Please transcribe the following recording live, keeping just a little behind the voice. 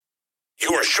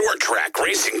your short track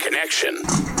racing connection.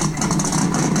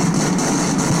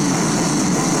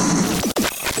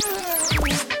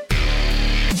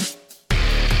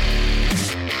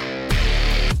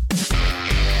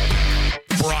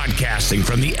 Broadcasting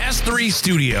from the S3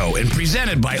 studio and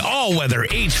presented by All Weather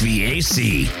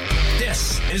HVAC.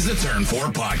 This is the Turn 4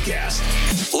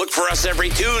 Podcast. Look for us every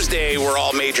Tuesday where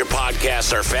all major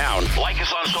podcasts are found. Like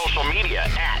us on social media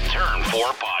at Turn 4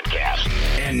 Podcast.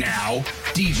 And now,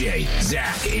 DJ,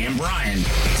 Zach, and Brian,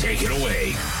 take it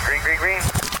away. Green.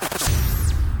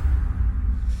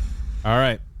 All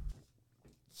right.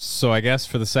 So I guess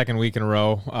for the second week in a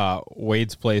row,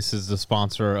 Wade's Place is the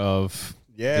sponsor of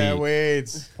the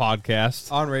Wade's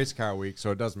podcast. on Race Car Week,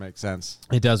 so it does make sense.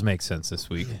 It does make sense this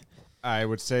week. I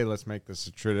would say let's make this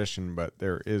a tradition, but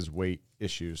there is weight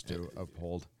issues to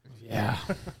uphold. Yeah.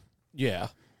 Yeah.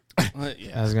 I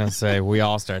was going to say, we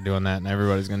all start doing that, and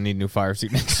everybody's going to need a new fire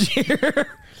seat next year.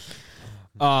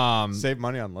 Save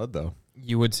money on lead, though.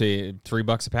 You would say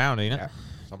 $3 a pound, ain't it? Yeah,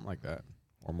 something like that,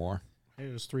 or more. Hey,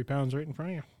 there's 3 pounds right in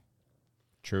front of you.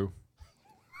 True.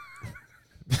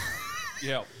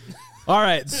 Yeah. All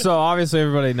right, so obviously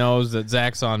everybody knows that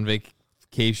Zach's on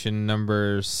vacation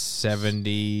number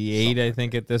 78, I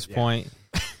think, at this point.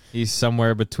 He's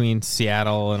somewhere between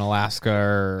Seattle and Alaska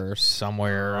or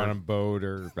somewhere. On a boat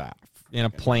or in a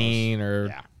plane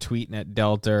or tweeting at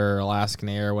Delta or Alaskan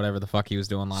Air or whatever the fuck he was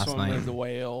doing last Swimming night. with the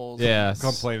whales. Yeah.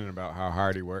 complaining about how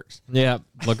hard he works. Yeah,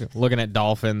 looking at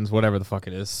dolphins, whatever the fuck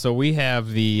it is. So we have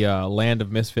the land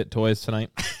of Misfit toys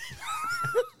tonight.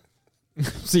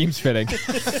 Seems fitting.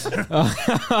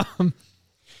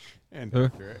 And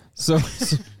accurate.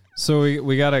 So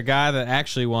we got a guy that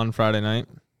actually won Friday night.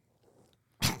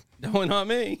 No, not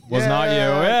me. Was not you.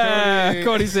 Yeah, Cody.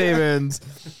 Cody Sabins.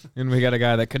 And we got a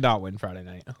guy that could not win Friday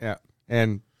night. Yeah,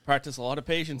 and Practice a lot of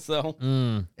patience, though.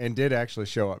 did actually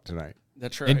show up tonight.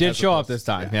 That's right. And did As show opposed- up this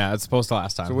time. Yeah, it's supposed to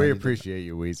last time. So we appreciate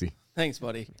you, Wheezy. Thanks,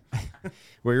 buddy.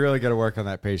 We really got to work on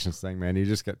that patience thing, man. You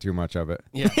just got too much of it.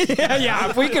 Yeah.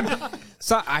 yeah. If we could,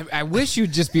 so I wish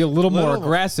you'd just be a little more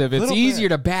aggressive. It's easier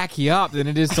to back you up than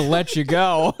it is to let you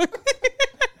go.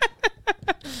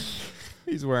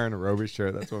 He's wearing a Roby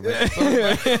shirt. That's what makes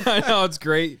it. I know, it's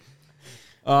great.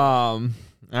 All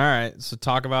right, so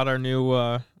talk about our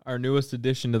newest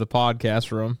addition to the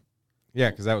podcast room. Yeah,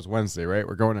 because that was Wednesday, right?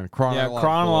 We're going in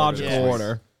Chronological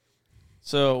order.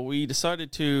 So we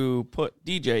decided to put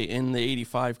DJ in the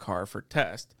 85 car for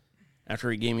test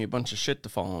after he gave me a bunch of shit the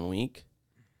following week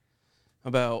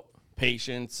about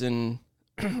patience and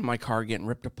my car getting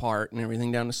ripped apart and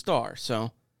everything down to Star.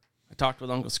 So I talked with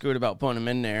Uncle Scoot about putting him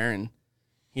in there, and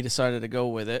he decided to go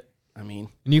with it. I mean,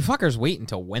 And you fuckers wait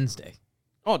until Wednesday.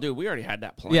 oh, dude, we already had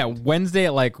that planned. Yeah, Wednesday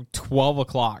at like 12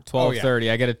 o'clock,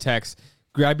 12:30, I get a text,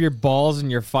 grab your balls and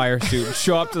your fire suit and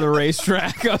show up to the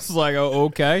racetrack. I was like, oh,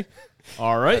 okay.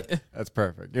 All right. That's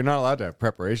perfect. You're not allowed to have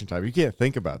preparation time. You can't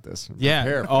think about this. Yeah.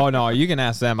 Prepare. Oh, no, you can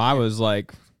ask them. I was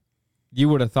like, you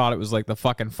would have thought it was like the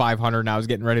fucking 500 and I was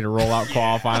getting ready to roll out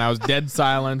qualifying. I was dead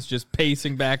silence, just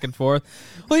pacing back and forth.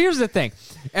 Well, here's the thing.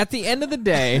 At the end of the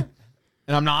day,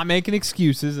 and I'm not making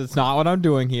excuses. It's not what I'm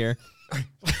doing here.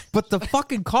 But the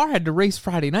fucking car had to race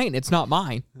Friday night, and it's not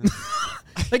mine.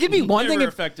 Like, it'd be one Never thing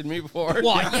if... affected me before.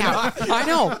 Well, yeah, I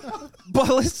know. But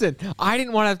listen, I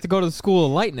didn't want to have to go to the School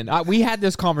of Lightning. We had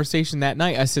this conversation that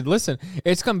night. I said, listen,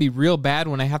 it's going to be real bad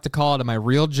when I have to call out of my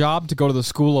real job to go to the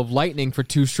School of Lightning for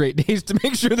 2 straight days to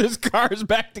make sure this car is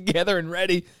back together and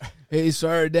ready. Hey,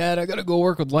 sorry, Dad, I got to go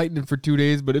work with Lightning for 2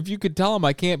 days, but if you could tell him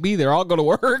I can't be there, I'll go to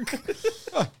work.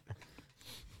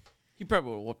 He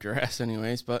probably would have whooped your ass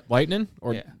anyways, but... Lightning?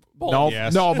 Or Yeah. No,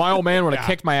 Yes. no, my old man would have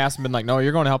kicked my ass and been like, no,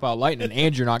 you're going to help out Lightning,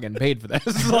 and you're not getting paid for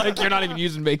this. Like, you're not even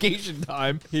using vacation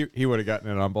time. He would have gotten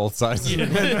it on both sides of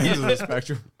the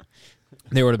spectrum.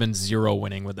 There would have been 0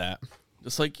 winning with that.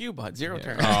 Just like you, bud. 0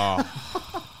 turn.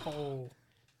 Oh.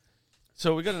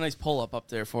 So we got a nice pull-up up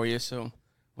there for you. So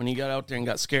when you got out there and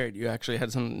got scared, you actually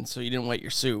had something so you didn't wet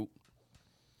your suit.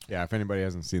 Yeah, if anybody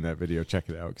hasn't seen that video, check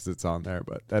it out because it's on there.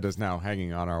 But that is now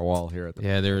hanging on our wall here at the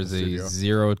Yeah, there was a studio.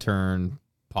 0 turn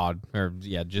pod, or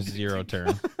yeah, just 0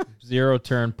 turn. 0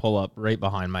 turn pull up right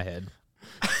behind my head.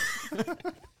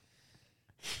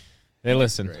 Hey,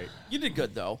 listen. Great. You did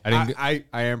good, though. I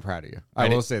am proud of you. I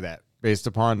will say that. Based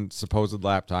upon supposed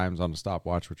lap times on the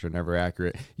stopwatch, which are never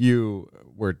accurate, you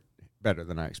were better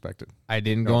than I expected. I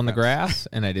didn't go on the grass,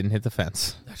 and I didn't hit the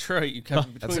fence. That's right. You kept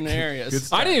it between the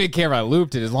areas. I didn't even care if I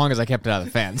looped it as long as I kept it out of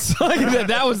the fence. Like,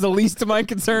 that was the least of my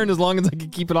concern as long as I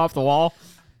could keep it off the wall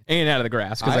and out of the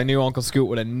grass because I knew Uncle Scoot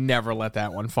would have never let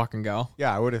that one fucking go.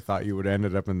 Yeah, I would have thought you would have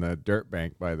ended up in the dirt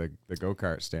bank by the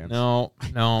go-kart stand. No.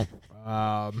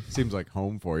 Seems like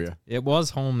home for you. It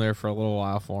was home there for a little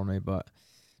while for me, but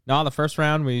no, the first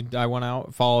round I went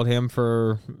out, followed him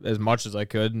for as much as I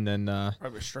could, and then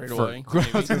Probably straight away. I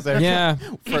was gonna say, yeah,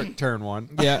 for turn one.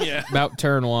 yeah, Yeah. about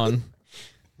turn one.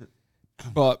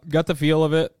 But got the feel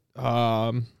of it.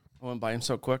 I went by him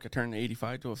so quick, I turned the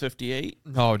 85 to a 58.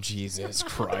 Oh, Jesus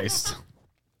Christ.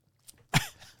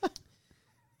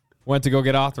 Went to go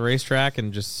get off the racetrack,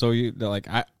 and just so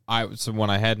so when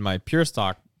I had my pure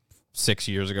stock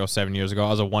 7 years ago, I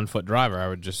was a 1 foot driver. I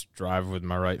would just drive with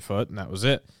my right foot, and that was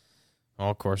it. Well,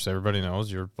 of course, everybody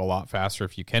knows you're a lot faster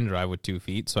if you can drive with 2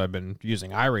 feet, so I've been using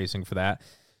iRacing for that.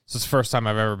 So it's the first time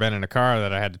I've ever been in a car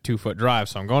that I had a 2 foot drive.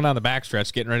 So I'm going down the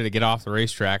backstretch, getting ready to get off the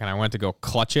racetrack, and I went to go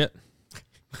clutch it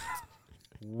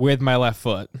with my left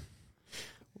foot,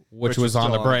 which was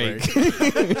on the brake.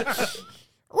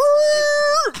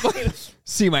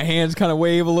 See my hands kind of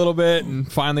wave a little bit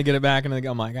and finally get it back, and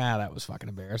I'm like, that was fucking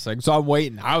embarrassing. So I'm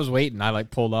waiting. I was waiting. I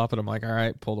pulled up, and I'm like, all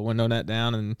right, pull the window net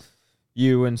down, and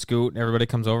you and Scoot and everybody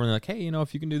comes over and they're like, hey,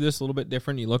 if you can do this a little bit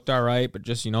different, you looked all right, but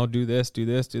just, do this, do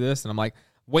this, do this. And I'm like,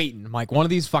 waiting. I'm like, one of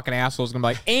these fucking assholes is going to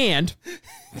be like, and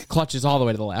clutches all the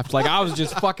way to the left. Like, I was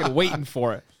just fucking waiting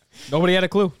for it. Nobody had a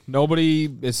clue.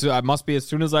 I must be as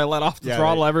soon as I let off the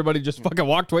throttle, everybody just fucking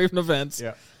walked away from the fence.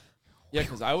 Yeah. Yeah,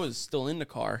 because I was still in the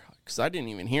car because I didn't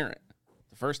even hear it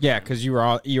the first time. Yeah, because you were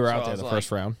out there the like,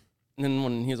 first round. And then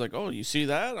when he's like, oh, you see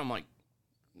that? I'm like,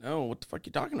 no, what the fuck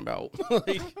you talking about?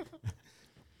 Like,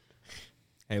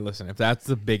 Hey, listen, if that's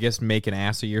the biggest make an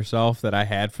ass of yourself that I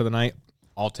had for the night,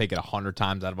 I'll take it 100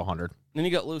 times out of 100. then he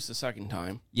got loose the second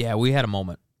time. Yeah, we had a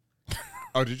moment.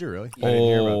 Oh, did you really? I didn't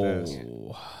hear about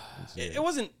this. It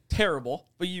wasn't terrible,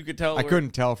 but you could tell. I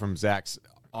couldn't tell from Zach's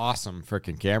awesome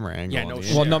freaking camera angle. Yeah, on no the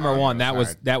shit. Well, end. number one, that All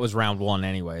right. was round one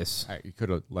anyways. All right, you could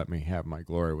have let me have my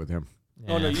glory with him.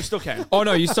 Oh, no, you still can. Oh,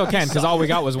 no, you still can because all we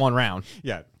got was one round.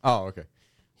 Yeah. Oh, okay.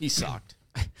 He sucked.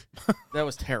 That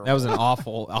was terrible. That was an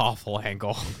awful, awful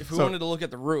angle. If we wanted to look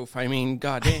at the roof, I mean,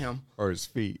 goddamn. Or his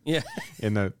feet. Yeah.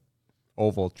 In the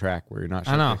oval track where you're not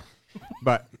sure. I know.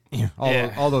 But Yeah.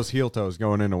 all those heel toes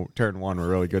going into turn one were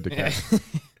really good to catch.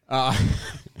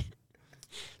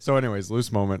 So anyways,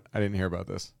 loose moment. I didn't hear about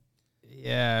this.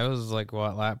 Yeah, it was like,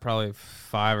 probably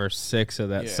 5 or 6 of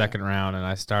that Yeah. second round, and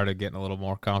I started getting a little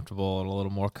more comfortable and a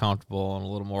little more comfortable and a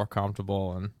little more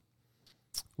comfortable, and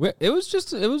it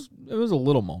was a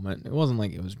little moment. It wasn't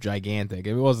like it was gigantic.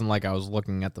 It wasn't like I was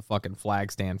looking at the fucking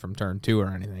flag stand from turn 2 or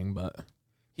anything, but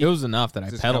it was enough that I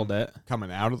Is this pedaled it.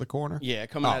 Coming out of the corner? Yeah,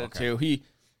 coming at it too. He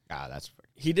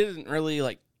didn't really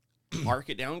like mark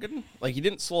it down good. Like he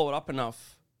didn't slow it up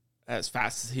enough as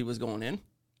fast as he was going in.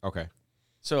 Okay.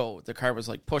 So the car was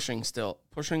like pushing a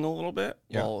little bit.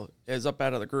 Yeah. Well, it was up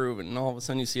out of the groove, and all of a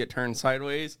sudden you see it turn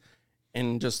sideways,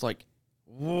 and just like,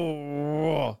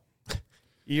 whoa.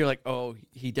 You're like, oh,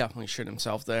 he definitely shit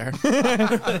himself there.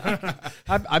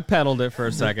 I pedaled it for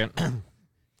a second.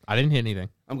 I didn't hit anything.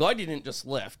 I'm glad you didn't just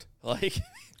lift. Like,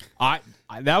 I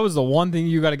that was the one thing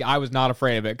you got to. I was not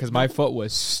afraid of it because my foot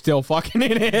was still fucking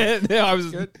in it. I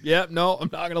was, yep, no, I'm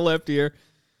not gonna lift here.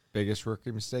 Biggest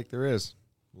rookie mistake there is,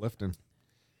 lifting.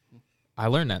 I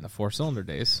learned that in the 4-cylinder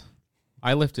days.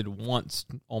 I lifted once,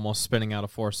 almost spinning out a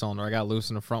 4-cylinder. I got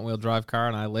loose in a front-wheel drive car,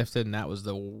 and I lifted, and that was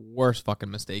the worst fucking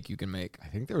mistake you can make. I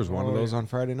think there was one of those on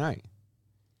Friday night.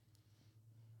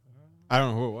 I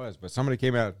don't know who it was, but somebody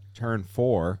came out turn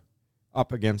 4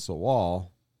 up against the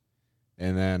wall,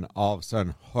 and then all of a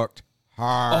sudden hooked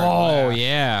hard. Oh, left.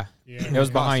 yeah. Yeah. It was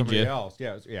Caught behind somebody you. else.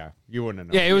 Yeah, you wouldn't have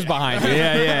known. Yeah, it was behind you.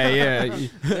 Yeah.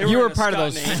 You were were in a part of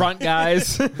those Scotney. front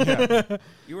guys.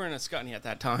 you were in a Scotney at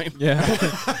that time.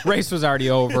 Yeah. Race was already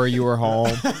over. You were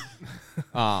home.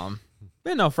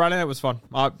 But no, Friday night was fun.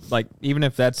 Like, even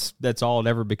if that's all it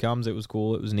ever becomes, it was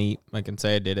cool. It was neat. I can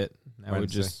say I did it. I would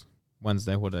just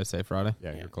Wednesday. What did I say? Friday?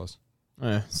 Yeah, you're close.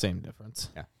 Same difference.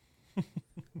 Yeah.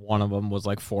 One of them was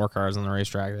like 4 cars on the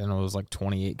racetrack, and it was like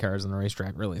 28 cars on the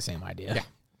racetrack. Really, same idea.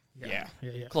 Yeah.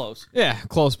 Yeah. Close. Yeah,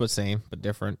 close but same, but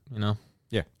different.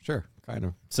 Yeah, sure, kind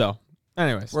of. So,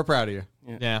 anyways, We're proud of you.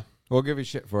 yeah. We'll give you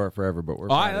shit for it forever, but we're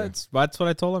Well, proud of you. that's what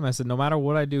I told him. I said, no matter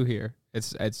what I do here,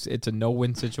 it's a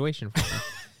no-win situation for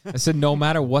me. I said, no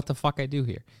matter what the fuck I do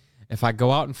here, if I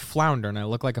go out and flounder and I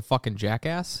look like a fucking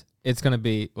jackass, it's gonna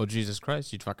be, well, Jesus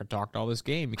Christ, you fucking talked all this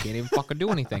game. You can't even fucking do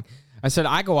anything. I said,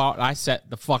 I go out and I set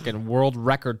the fucking world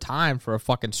record time for a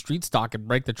fucking street stock and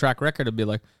break the track record and be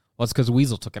like, well, it's because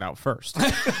Weasel took it out first.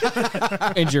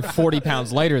 And you're 40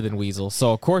 pounds lighter than Weasel.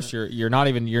 So, of course,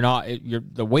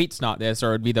 the weight's not this, or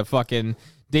it'd be the fucking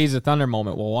Days of Thunder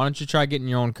moment. Well, why don't you try getting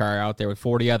your own car out there with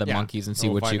 40 other monkeys and see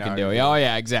We'll what you find can out do? how you Oh,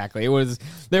 yeah, exactly.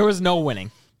 There was no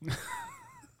winning.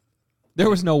 There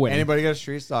was no winning. Anybody got a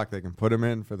street stock, they can put him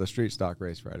in for the street stock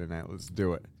race Friday night. Let's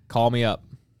do it. Call me up.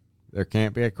 There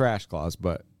can't be a crash clause,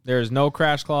 but There's no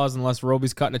crash clause unless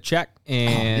Roby's cutting a check.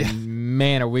 And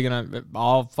man, are we gonna?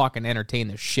 I'll fucking entertain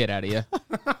the shit out of you.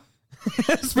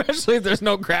 Especially if there's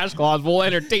no crash clause, we'll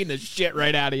entertain the shit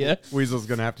right out of you. Weasel's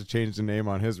gonna have to change the name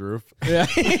on his roof.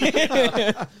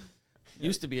 Yeah.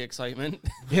 Used to be excitement.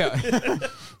 Yeah.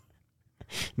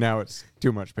 Now it's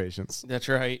too much patience. That's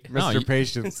right. Mr.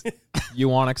 Patience. You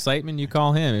want excitement, you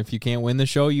call him. If you can't win the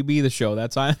show, you be the show.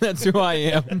 That's who I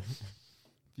am. If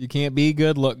you can't be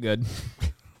good, look good.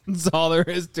 That's all there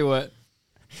is to it.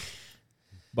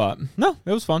 But no,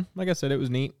 it was fun. Like I said, it was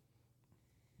neat.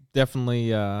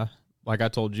 Definitely, like I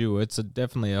told you, it's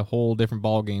definitely a whole different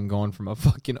ball game going from a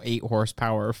fucking 8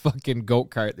 horsepower fucking goat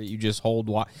kart that you just hold.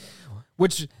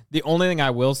 Which the only thing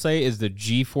I will say is the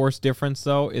G-force difference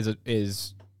though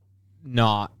is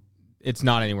not. It's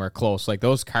not anywhere close. Like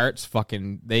those carts,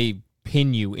 fucking, they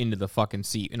pin you into the fucking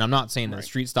seat. And I'm not saying that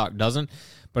street stock doesn't,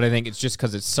 but I think it's just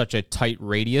because it's such a tight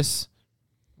radius.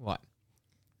 What?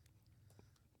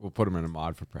 We'll put him in a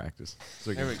mod for practice, so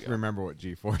you can remember what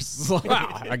G-force is like.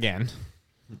 Wow. Again,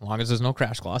 as long as there's no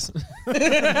crash clause.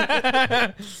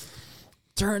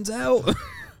 Turns out,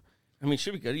 I mean,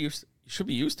 should be good. You should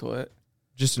be used to it.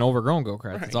 just an overgrown go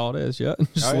kart. That's all it is. Yeah,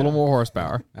 just a little more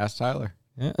horsepower. Ask Tyler.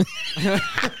 Yeah.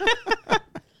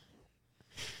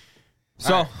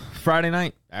 So Friday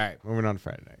night. All right, moving on to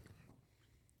Friday night.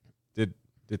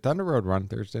 Did Thunder Road run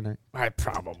Thursday night? I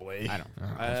probably. I don't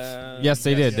know. Yes,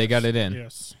 they did. They got it in.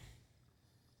 Yes.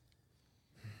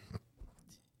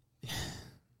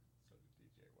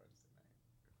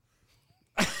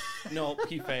 No,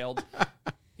 he failed.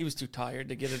 He was too tired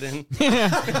to get it in.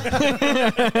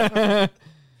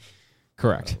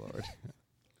 Correct. Oh, Lord.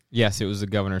 Yes, it was the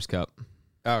Governor's Cup.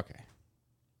 Okay.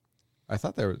 I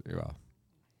thought there was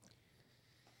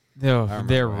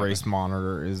Their race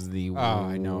monitor is the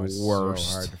I know it's worst.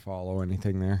 so hard to follow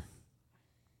anything there.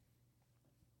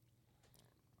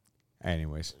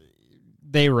 Anyways,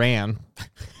 They ran.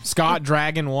 Scott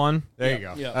Dragon won. there you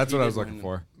go. Yeah, That's he what I was did looking win.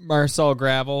 for. Marcel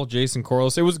Gravel, Jason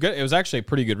Corliss. It was good. It was actually a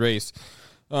pretty good race.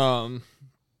 Tegan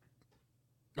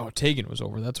was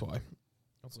over. That's why. I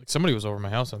was like, somebody was over my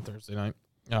house on Thursday night.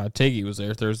 Taggy was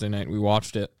there Thursday night. We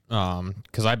watched it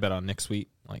because I bet on Nick Sweet.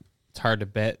 Like, it's hard to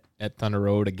bet at Thunder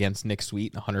Road against Nick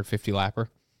Sweet, 150 lapper.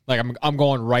 Like, I'm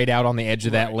going right out on the edge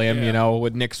of that limb,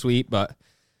 with Nick Sweet, but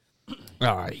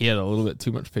he had a little bit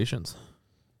too much patience.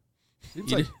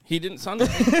 He didn't sound like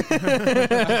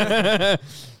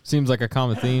Seems like a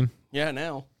common theme. Yeah,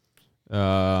 now.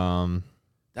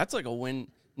 That's like a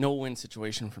no-win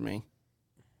situation for me.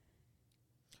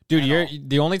 Dude,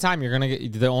 the only time you're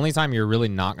really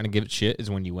not gonna give it shit is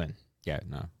when you win. Yeah,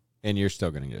 no. And you're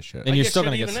still going to get shit. And you're get still shit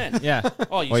gonna get even then. yeah.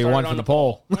 Oh, you Well, you started won on for the the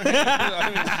pole.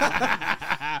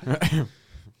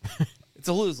 It's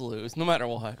a lose-lose, no matter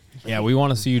what. Yeah, we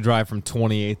want to see you drive from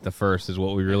 28th to 1st is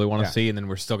what we really want to see, and then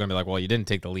we're still gonna be like, well, you didn't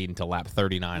take the lead until lap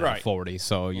 39 or Right. 40,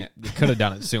 so you could have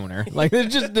done it sooner. Like,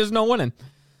 there's no winning.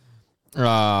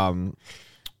 I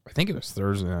think it was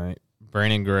Thursday night.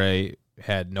 Brandon Gray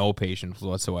had no patience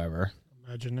whatsoever.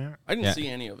 Imagine that. I didn't see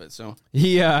any of it, so.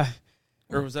 He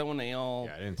Or was that when they all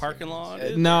I didn't see parking it.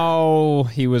 lot? no,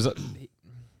 he was.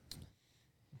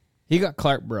 He got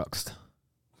Clark Brooks.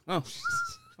 Oh,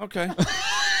 okay.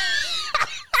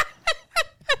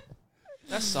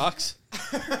 That sucks.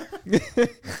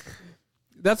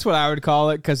 That's what I would call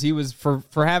it, because he was for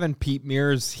having Pete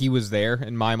Mears. He was there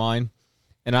in my mind,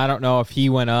 and I don't know if he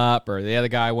went up or the other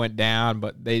guy went down,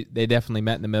 but they definitely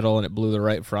met in the middle and it blew the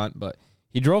right front. But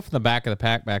he drove from the back of the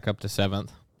pack back up to 7th.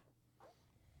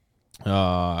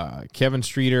 Kevin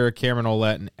Streeter, Cameron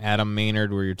Ouellette, and Adam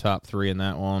Maynard were your top 3 in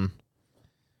that one.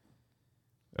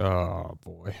 Oh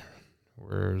boy,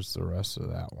 where's the rest of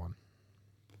that one?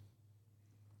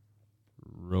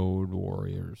 Road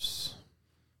Warriors.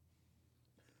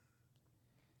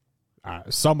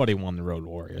 Somebody won the Road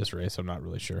Warriors race. I'm not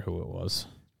really sure who it was.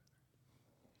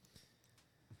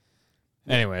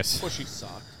 Anyways, Bushy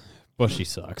sucked. Bushy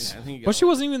sucks. Yeah, I think he got Bushy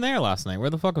wasn't even there last night. Where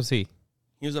the fuck was he?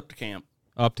 He was up to camp.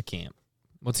 Up to camp.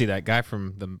 What's he, that guy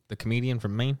from the comedian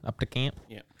from Maine? Up to camp?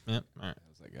 Yeah. Yep. All right.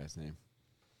 What's that guy's name?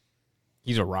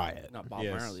 He's a riot. Not Bob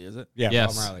Yes. Marley, is it? Yeah,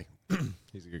 Yes. Bob Marley.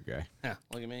 He's a good guy. Yeah,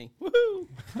 look at me.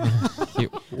 Woohoo! You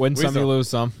win some, you lose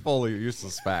some. Fully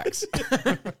useless facts.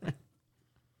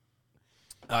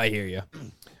 I hear you.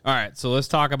 All right, so let's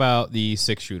talk about the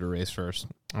 6-shooter race first.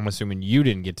 I'm assuming you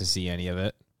didn't get to see any of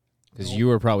it because you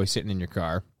were probably sitting in your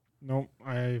car. Nope.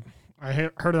 I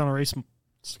heard it on a race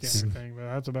scanner thing, but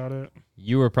that's about it.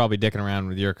 You were probably dicking around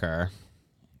with your car.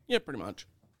 Yeah, pretty much.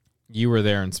 You were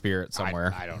there in spirit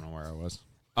somewhere. I don't know where I was.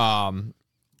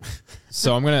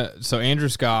 So Andrew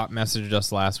Scott messaged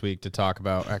us last week to talk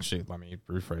about. Actually, let me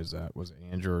rephrase that. Was it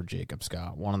Andrew or Jacob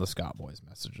Scott? One of the Scott boys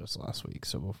messaged us last week.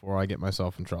 So before I get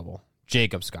myself in trouble,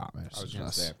 Jacob Scott messaged us. I was going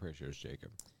to say, I'm pretty sure it's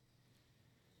Jacob.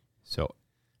 So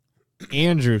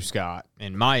Andrew Scott,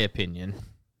 in my opinion,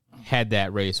 had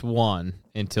that race won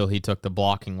until he took the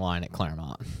blocking line at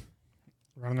Claremont.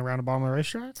 Running around the bottom of the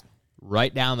racetrack?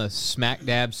 Right down the smack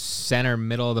dab center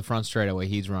middle of the front straightaway,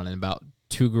 he's running about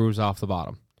 2 grooves off the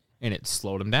bottom, and it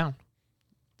slowed him down.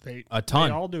 A ton.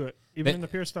 They all do it, even in the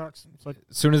pure stocks. It's like,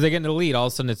 as soon as they get into the lead, all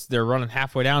of a sudden they're running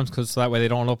halfway down so that way they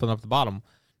don't open up the bottom,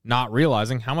 not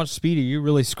realizing how much speed are you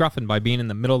really scruffing by being in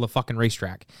the middle of the fucking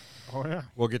racetrack. oh yeah,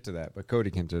 We'll get to that, but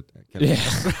Cody can.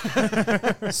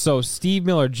 So Steve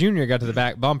Miller Jr. got to the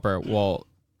back bumper. Well,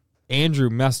 Andrew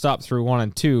messed up through 1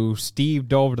 and 2. Steve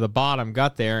dove to the bottom,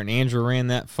 got there, and Andrew ran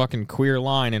that fucking queer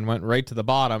line and went right to the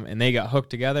bottom, and they got hooked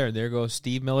together. And there goes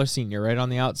Steve Miller Sr. right on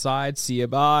the outside. See you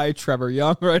bye. Trevor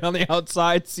Young right on the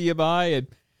outside. See you bye. And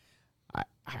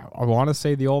I want to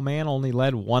say the old man only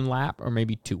led 1 lap or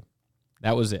maybe 2.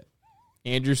 That was it.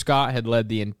 Andrew Scott had led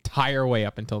the entire way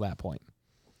up until that point.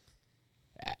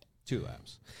 2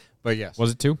 laps. But yes.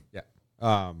 Was it 2? Yeah.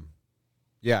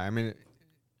 Yeah, I mean,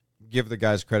 give the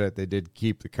guys credit. They did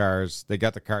keep the cars. They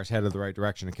got the cars headed the right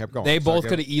direction and kept going. They both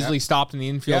could have easily stopped in the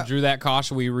infield, drew that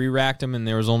caution. We re-racked them, and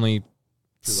there was only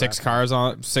 6 cars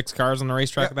on the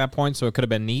racetrack at that point, so it could have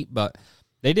been neat. But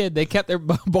they did. They kept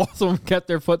both of them kept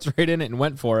their foots right in it and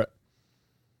went for it.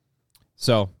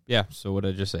 So yeah. So what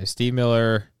did I just say? Steve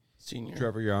Miller, Senior,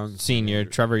 Trevor Young, Senior,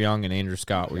 Trevor Young, and Andrew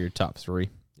Scott were your top 3.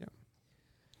 Yep.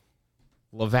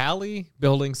 LaValle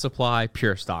Building Supply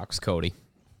Pure Stocks, Cody.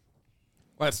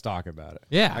 Let's talk about it.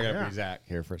 Yeah. I got to be Zach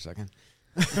here for a second.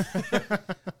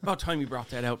 About time you brought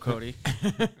that out, Cody.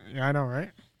 yeah, I know, right?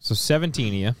 So 17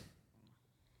 of you,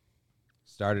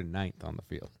 Started 9th on the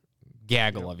field.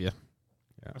 gaggle of you.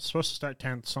 I was supposed to start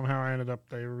 10th. Somehow I ended up,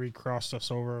 they recrossed us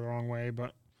over the wrong way,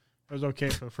 but it was okay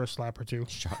for the first lap or 2.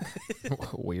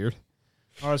 Weird.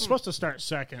 I was supposed to start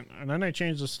 2nd, and then they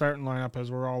changed the starting lineup as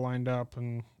we're all lined up,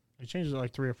 and they changed it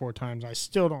like 3 or 4 times. I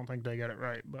still don't think they got it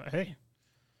right, but hey,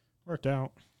 worked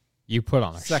out. You put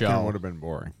on a Second show. would have been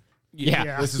boring.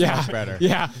 Yeah. This is much better.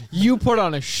 Yeah, you put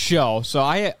on a show. So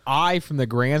I from the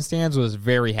grandstands was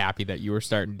very happy that you were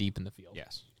starting deep in the field.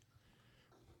 Yes.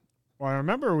 Well, I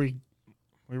remember we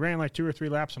ran like 2 or 3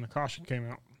 laps and the caution came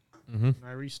out. Mm-hmm. And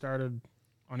I restarted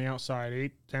on the outside,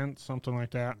 8th, 10th, something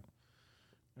like that.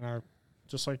 And I,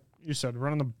 just like you said,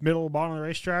 running the middle, bottom of the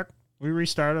racetrack, we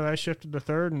restarted. I shifted to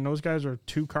 3rd, and those guys are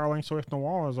 2 car lengths away from the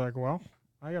wall. I was like, well,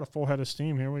 I got a full head of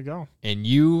steam. Here we go. And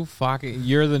you're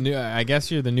the new, I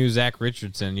guess you're the new Zach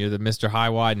Richardson. You're the Mr. High,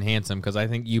 Wide, and Handsome because I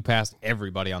think you passed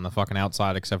everybody on the fucking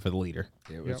outside except for the leader.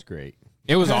 It was great.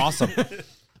 It was awesome.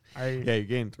 Yeah, you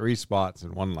gained 3 spots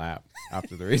in 1 lap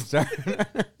after the restart.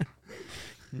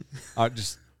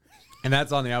 And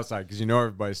that's on the outside because you know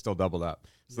everybody's still doubled up.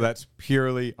 So that's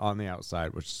purely on the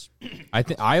outside, which I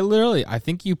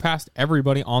think you passed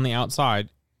everybody on the outside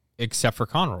except for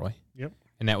Conroy. Yep.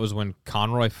 And that was when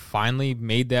Conroy finally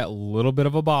made that little bit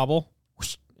of a bobble,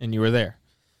 whoosh, and you were there.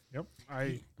 Yep.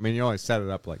 I mean, you only set it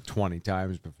up like 20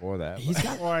 times before that.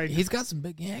 He's got some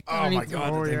big yank Oh, my underneath.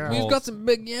 God. Oh, yeah. He's got some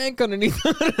big yank underneath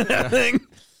that thing.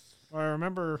 Well, I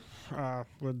remember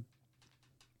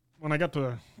when I got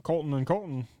to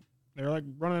Colton, they were like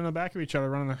running in the back of each other,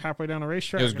 running halfway down the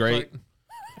racetrack. It was great.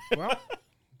 Like,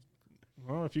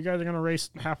 well, if you guys are going to race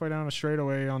halfway down the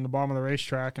straightaway on the bottom of the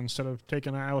racetrack instead of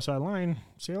taking that outside line,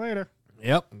 see you later.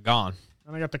 Yep, gone.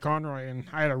 And I got to Conroy, and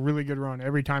I had a really good run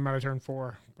every time out of turn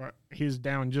 4, but he's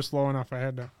down just low enough.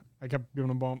 I kept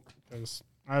giving him a bump because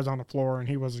I was on the floor and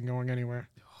he wasn't going anywhere.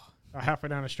 Halfway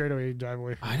down the straightaway, he'd drive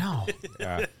away. I know.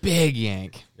 Yeah. Big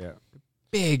yank. Yeah.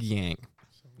 Big yank.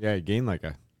 Yeah, you gain like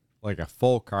a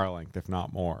full car length, if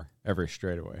not more, every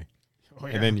straightaway. Oh,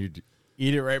 yeah. And then you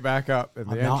eat it right back up in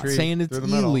the I'm not entry. saying it's through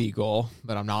the middle. illegal,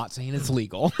 but I'm not saying it's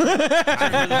legal.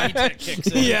 Kicks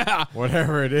in. Yeah.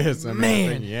 Whatever it is, I mean, Man.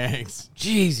 the thing yanks.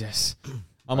 Jesus.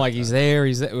 I'm like, he's there.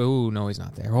 Ooh, no, he's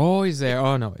not there. Oh, he's there.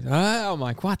 Oh, no. I'm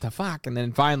like, what the fuck? And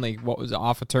then finally, what was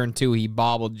off of turn 2, he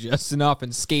bobbled just enough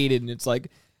and skated, and it's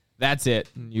like, that's it.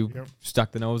 And you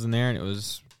stuck the nose in there, and it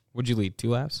was, what'd you lead,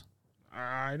 2 laps?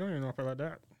 I don't even know if I led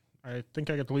that. I think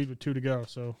I got the lead with 2 to go,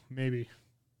 so maybe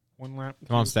 1 lap.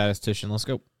 Come on, statistician. Let's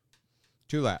go.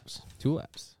 2 laps. 2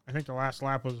 laps. I think the last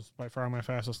lap was by far my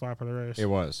fastest lap of the race. It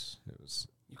was.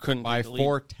 You couldn't By take the lead.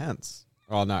 4 tenths.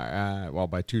 Well, no,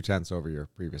 by 2 tenths over your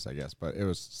previous, I guess, but it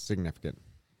was significant.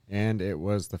 And it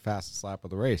was the fastest lap of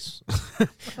the race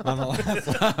on the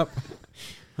last lap.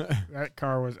 That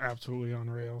car was absolutely on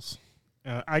rails.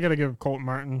 I got to give Colton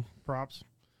Martin props.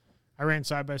 I ran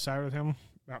side by side with him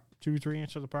about 2-3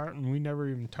 inches apart, and we never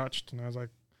even touched. And I was like,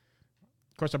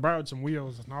 of course, I borrowed some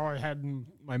wheels, and all I had in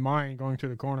my mind going to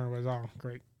the corner was, oh,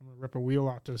 great, I'm going to rip a wheel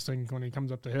off this thing when he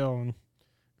comes up the hill, and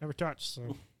never touched.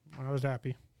 So I was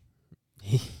happy.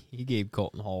 He gave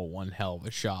Colton Hall one hell of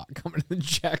a shot coming to the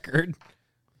checkered.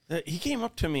 He came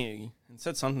up to me and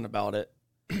said something about it.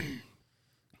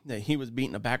 That he was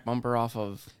beating a back bumper off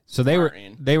of. So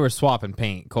Martin. they were swapping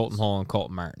paint. Colton Hall and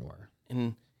Colton Martin were.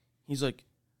 And he's like,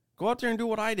 "Go out there and do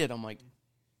what I did." I'm like,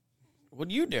 "What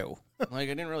do you do?" Like, I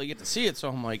didn't really get to see it, so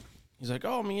I'm like, he's like,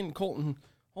 "Oh, me and Colton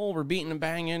Hall were beating and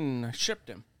banging, and I shipped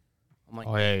him." I'm like,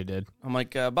 "Oh yeah, you did." I'm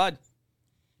like, "Bud,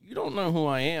 you don't know who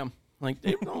I am. Like,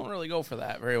 they don't really go for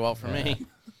that very well for me."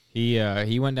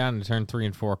 He went down to turn 3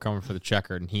 and 4 coming for the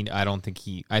checkered, and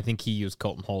I think he used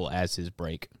Colton Hall as his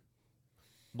brake.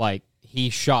 Like, he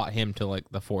shot him to, like,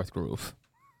 the fourth groove.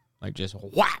 Like, just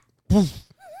whack.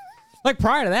 Like,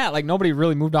 prior to that, like, nobody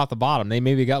really moved off the bottom. They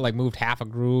maybe got, like, moved half a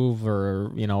groove or,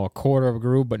 you know, a quarter of a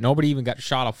groove, but nobody even got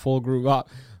shot a full groove up.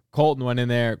 Colton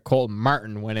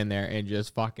Martin went in there and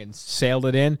just fucking sailed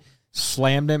it in,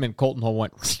 slammed him, and Colton Hall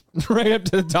went right up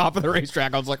to the top of the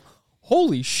racetrack. I was like,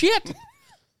 holy shit.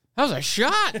 That was a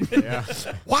shot. Yeah.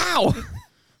 Wow.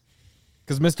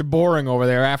 Because Mr. Boring over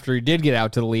there, after he did get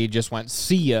out to the lead, just went,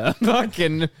 see ya.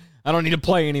 Fucking, I don't need to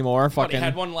play anymore. But Fucking. he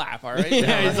had one lap, all right?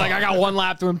 Yeah, he's like, I got one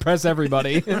lap to impress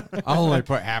everybody. I'll only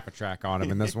put half a track on him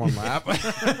in this one lap.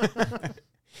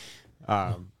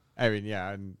 I mean,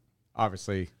 yeah, and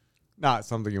obviously not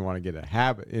something you want to get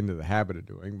into the habit of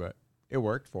doing, but it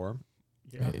worked for him.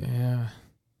 Yeah.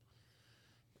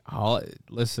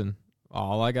 Listen,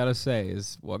 all I gotta say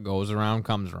is what goes around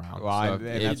comes around. Well, So and You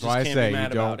that's just why I can't be say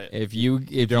mad you about don't. it. if you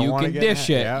don't wanna can get dish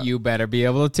mad, it, yeah. you better be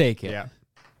able to take it. Yeah,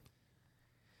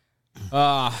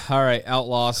 All right,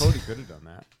 Outlaws. Cody could have done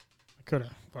that. I could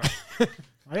have, but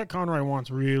I got Conroy once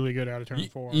really good out of turn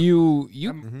 4. You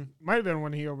Might have been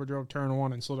when he overdrove turn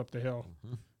 1 and slid up the hill.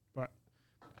 But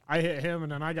I hit him,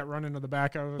 and then I got run into the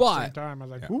back of it at the same time. I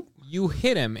was like, whoop. you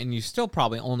hit him, and you still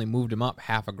probably only moved him up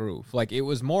half a groove. Like, it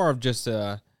was more of just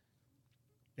a.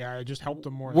 Yeah, I just helped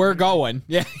him more. We're going.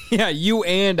 Yeah, yeah. You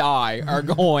and I are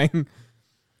going.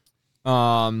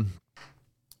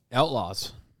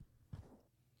 Outlaws.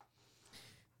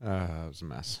 It was a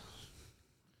mess.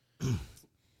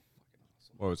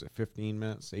 What was it, 15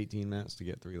 minutes, 18 minutes to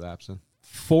get 3 laps in?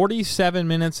 47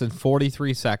 minutes and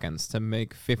 43 seconds to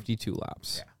make 52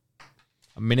 laps. Yeah.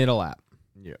 A minute a lap,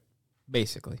 Yeah.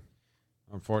 basically.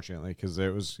 Unfortunately, because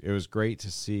it was great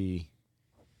to see.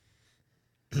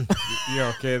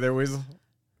 Yeah, okay, there was.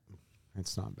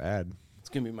 It's not bad. It's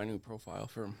going to be my new profile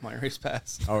for my race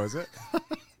pass. Oh, is it?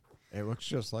 It looks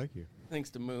just like you. Thanks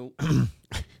to Moo.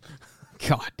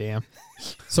 God damn.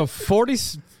 So 40,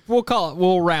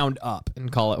 we'll round up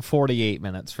and call it 48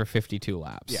 minutes for 52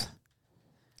 laps. Yeah.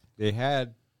 They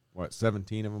had,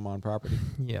 17 of them on property?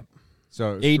 Yep.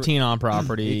 So it was 18 on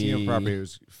property. 18 on property. It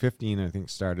was 15, I think,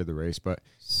 started the race, but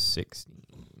 16,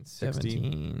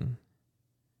 17.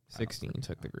 16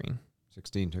 took the green.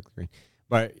 16 took the green.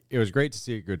 But it was great to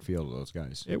see a good field of those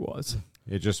guys. It was.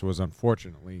 It just was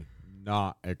unfortunately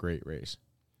not a great race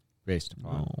based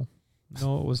upon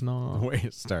No, it was the not. way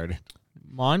it started.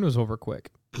 Mine was over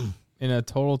quick. In a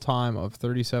total time of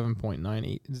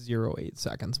 37.9808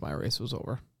 seconds, my race was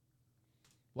over.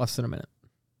 Less than a minute.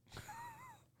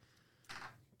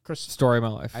 Chris, Story of my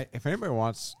life. If anybody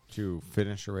wants to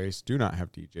finish a race, do not have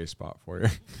DJ spot for you.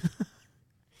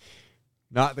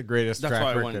 Not the greatest That's track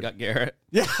why I record. went and got Garrett.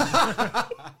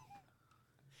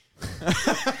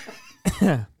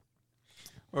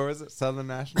 Or was it Southern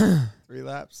National? 3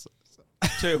 laps?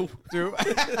 2. 2?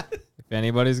 If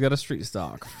anybody's got a street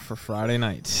stock for Friday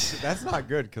night. That's not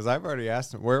good because I've already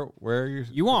asked him, where are you?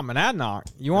 You want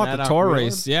Monadnock. You want the Monadnock tour wheeling?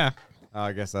 race. Yeah. Oh,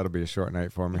 I guess that'll be a short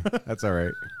night for me. That's all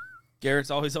right.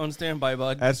 Garrett's always on standby,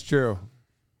 bud. That's true.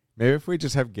 Maybe if we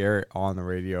just have Garrett on the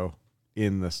radio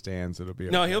in the stands, it'll be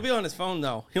No, okay. he'll be on his phone,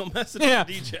 though. He'll message Yeah.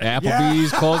 the DJ.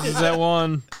 Applebee's closes at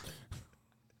 1.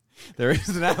 There is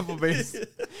an Applebee's.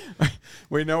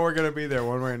 We know we're going to be there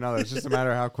one way or another. It's just a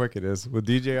matter of how quick it is. With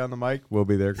DJ on the mic, we'll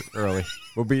be there early.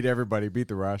 We'll beat everybody, beat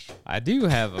the rush. I do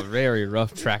have a very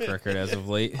rough track record as of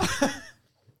late.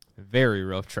 Very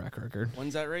rough track record.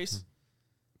 When's that race?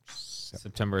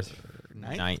 September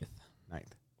 9th. 9th.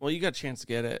 Well, you got a chance to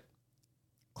get it.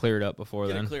 Cleared up before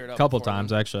Get it then. cleared up Couple before times,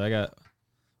 then. actually. I got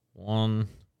 1,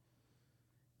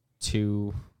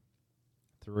 2,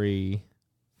 3,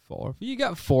 4. You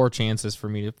got 5 chances for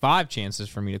me to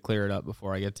clear it up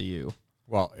before I get to you.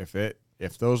 Well, if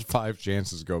If those 5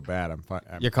 chances go bad, I'm fine.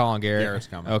 You're calling Garrett. Garrett's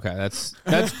coming. Okay, that's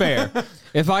fair.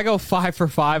 If I go 5 for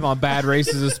 5 on bad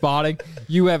races of spotting,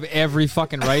 you have every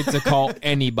fucking right to call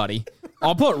anybody.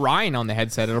 I'll put Ryan on the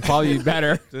headset. It'll probably be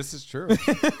better. This is true. This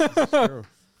is true.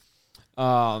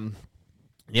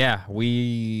 Yeah,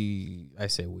 I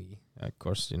say we. Of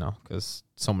course, because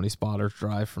so many spotters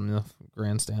drive from the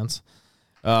grandstands.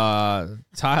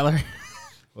 Tyler,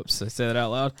 whoops, I say that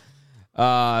out loud.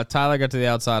 Tyler got to the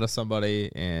outside of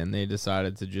somebody, and they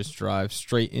decided to just drive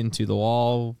straight into the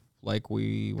wall like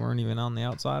we weren't even on the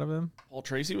outside of him. Paul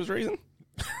Tracy was racing?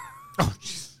 Oh,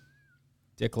 jeez.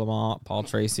 Dick Lamont, Paul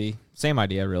Tracy, same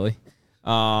idea, really.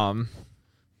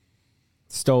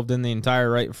 Stoved in the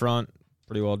entire right front,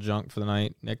 pretty well junked for the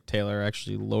night. Nick Taylor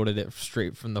actually loaded it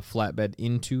straight from the flatbed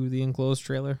into the enclosed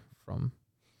trailer,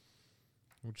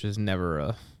 which is never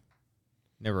a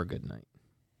good night.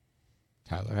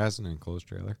 Tyler has an enclosed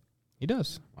trailer. He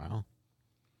does. Wow.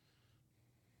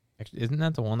 Actually, isn't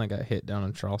that the one that got hit down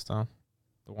in Charlestown?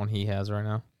 The one he has right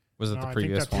now? Was it No, the I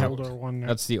previous think that's one? the older one.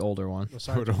 That's the older one. The It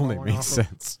sides would are only falling make off of.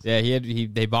 sense. Yeah,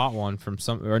 they bought one from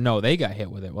they got hit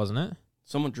with it, wasn't it?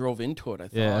 Someone drove into it, I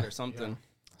thought, Yeah. or something.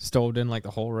 Stoved in like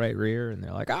the whole right rear, and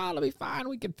they're like, it'll be fine,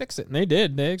 we can fix it. And they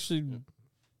did. They actually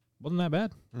wasn't that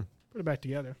bad. Put it back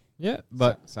together. Yeah,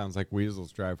 but Sounds like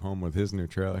Weasel's drive home with his new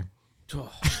trailer.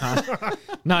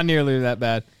 not nearly that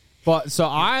bad. But so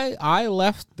I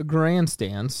left the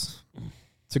grandstands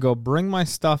to go bring my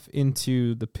stuff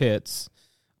into the pits,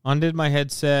 undid my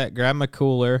headset, grabbed my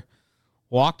cooler,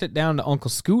 walked it down to Uncle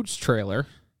Scoot's trailer,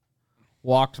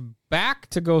 walked back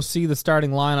to go see the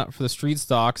starting lineup for the street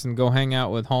stocks and go hang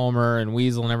out with Homer and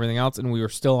Weasel and everything else, and we were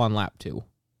still on lap 2.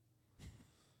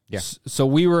 Yeah. So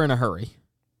we were in a hurry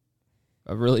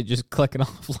of really just clicking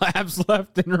off laps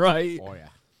left and right. Oh, yeah.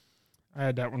 I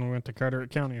had that when we went to Carteret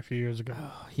County a few years ago.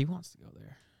 Oh, he wants to go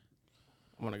there.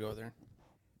 I want to go there.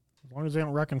 As long as they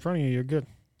don't wreck in front of you, you're good.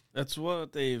 That's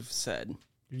what they've said.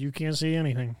 You can't see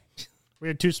anything. We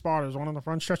had 2 spotters, one on the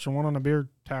front stretch and one on the beer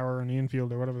tower in the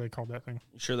infield or whatever they called that thing.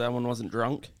 You sure that one wasn't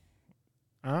drunk?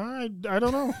 I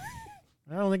don't know.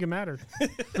 I don't think it mattered.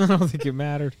 I don't think it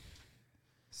mattered.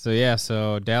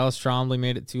 So Dallas Trombley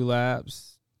made it 2 laps.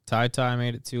 Ty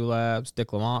made it 2 laps.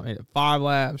 Dick Lamont made it 5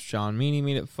 laps. Sean Meany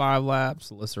made it 5 laps.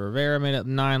 Alyssa Rivera made it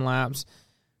 9 laps,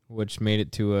 which made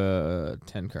it to a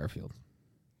 10-car field.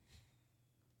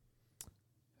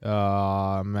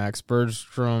 Max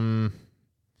Bergstrom.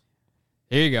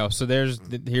 Here you go. So here's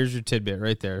your tidbit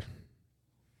right there,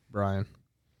 Brian.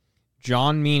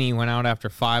 John Meany went out after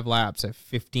 5 laps at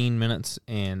 15 minutes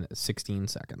and 16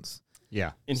 seconds.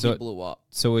 Yeah. And So he blew up.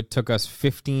 So it took us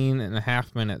 15 and a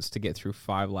half minutes to get through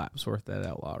 5 laps worth of that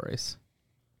outlaw race.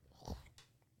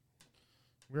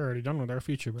 We're already done with our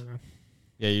feature by then.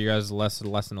 Yeah, you guys less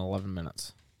than 11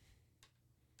 minutes.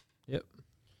 Yep.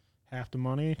 Half the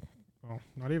money. Well,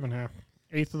 not even half.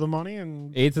 1/8 of the money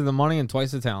and 1/8 of the money and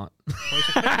twice the talent.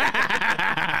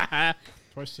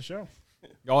 twice the show.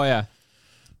 Oh, yeah.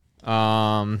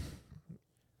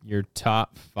 Your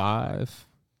top 5.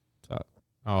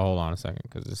 Oh, hold on a second,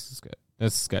 because this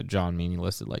has got John Meany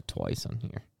listed like twice on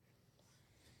here.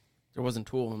 There wasn't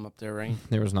 2 of them up there, right?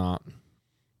 There was not.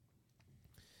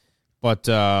 But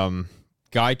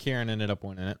Guy Karen ended up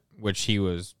winning it, which he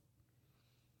was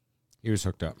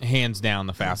hooked up. hands down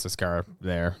the fastest car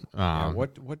there. Yeah,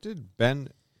 what did Ben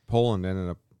Poland ended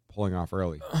up pulling off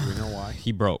early? Do we know why?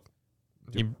 He broke.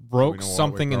 He Do we broke know what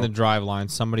something we in the broke? drive line.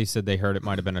 Somebody said they heard it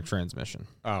might have been a transmission.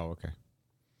 Oh, okay.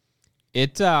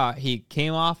 He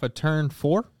came off a turn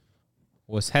 4,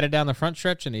 was headed down the front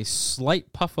stretch, and a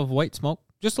slight puff of white smoke,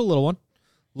 just a little one,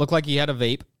 looked like he had a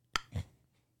vape,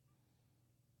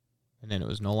 and then it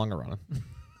was no longer running.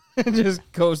 It just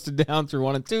coasted down through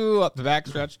 1 and 2 up the back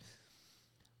stretch,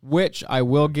 which I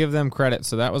will give them credit.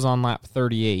 So that was on lap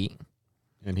 38.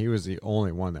 And he was the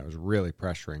only one that was really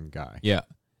pressuring Guy. Yeah,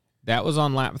 that was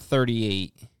on lap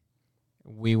 38.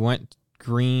 We went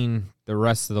green the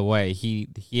rest of the way. He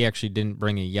actually didn't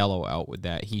bring a yellow out with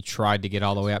that. He tried to get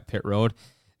all the way up pit road.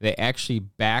 They actually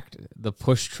backed the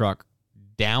push truck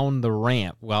down the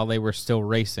ramp while they were still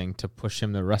racing to push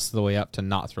him the rest of the way up to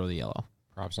not throw the yellow.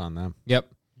 Props on them. Yep.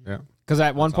 Yeah. Because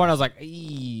at one point I was like,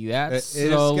 that's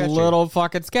It is a sketchy. little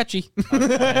fucking sketchy. It was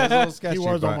a little sketchy, He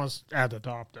was but almost at the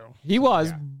top, though. He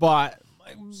was, but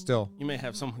still. You may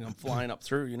have someone come flying up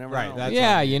through. You never Right, know. that's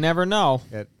yeah, you never know.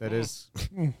 That is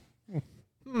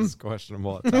it's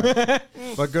questionable at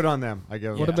times. But good on them. I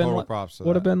give them Would've been total le- props to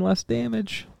Would have that. been less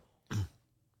damage.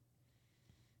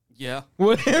 Yeah.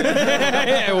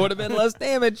 It would have been less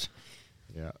damage.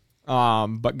 Yeah.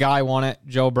 But Guy won it.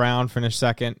 Joe Brown finished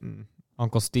second. And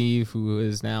Uncle Steve, who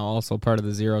is now also part of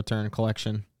the Zero Turn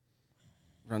collection.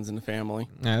 Runs in the family.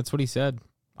 Yeah, that's what he said.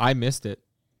 I missed it.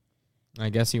 I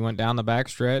guess he went down the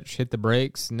backstretch, hit the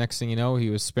brakes. Next thing you know, he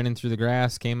was spinning through the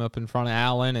grass, came up in front of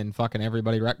Alan, and fucking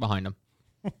everybody wrecked behind him.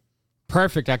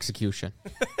 Perfect execution.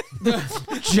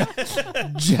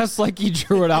 just like he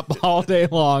drew it up all day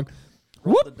long.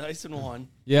 Rolled the dice and won.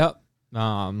 Yep.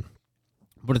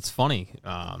 But it's funny.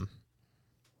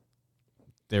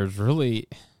 There's really,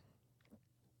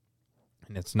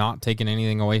 and it's not taking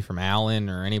anything away from Alan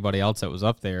or anybody else that was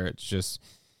up there. It's just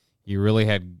you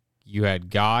had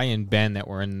Guy and Ben that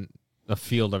were in a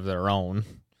field of their own,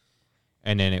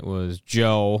 and then it was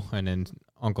Joe, and then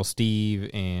Uncle Steve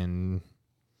and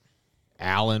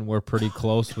Alan were pretty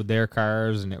close with their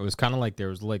cars, and it was kind of like there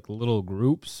was like little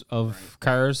groups of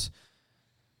cars.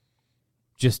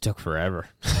 Just took forever.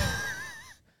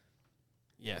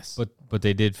 Yes. But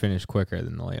they did finish quicker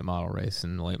than the late model race,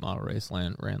 and the late model race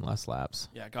ran less laps.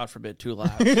 Yeah, God forbid 2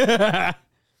 laps.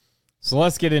 So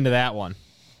let's get into that one.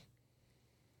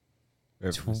 We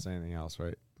haven't missed anything else,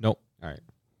 right? Nope. All right.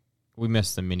 We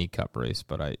missed the mini cup race,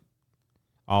 but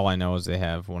all I know is they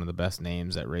have one of the best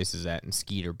names that races at in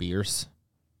Skeeter Bierce.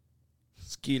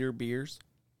 Skeeter Beers.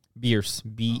 Bierce.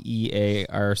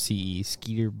 Bearce.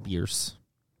 Skeeter Bierce.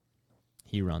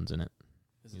 He runs in it.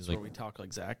 Is this where we talk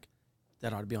like Zach?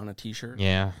 That ought to be on a t-shirt.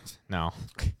 Yeah. No.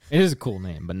 It is a cool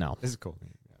name, but no. This is a cool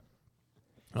name.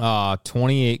 Yeah.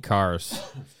 28 cars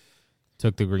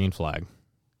took the green flag.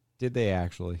 Did they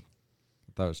actually?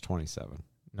 I thought it was 27.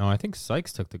 No, I think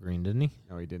Sykes took the green, didn't he?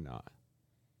 No, he did not.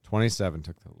 27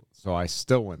 took the. So I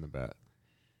still win the bet.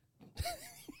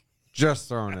 Just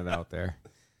throwing it out there.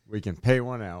 We can pay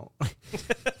one out.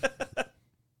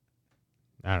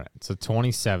 All right. So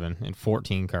 27 and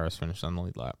 14 cars finished on the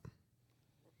lead lap.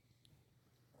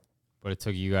 But it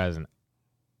took you guys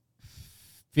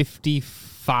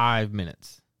 55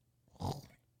 minutes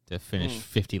to finish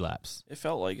 50 laps. It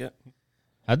felt like it.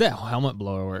 How'd that helmet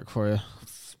blower work for you?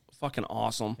 Fucking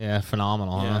awesome. Yeah,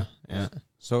 phenomenal. Huh? Yeah.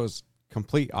 So it's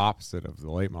complete opposite of the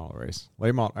late model race.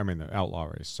 The outlaw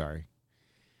race, sorry.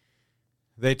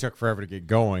 They took forever to get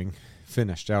going,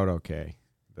 finished out okay.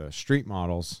 The street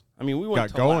models, I mean, we went got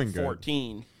to going lap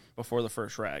 14 before the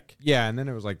first wreck. yeah, and then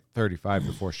it was like 35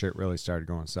 before shit really started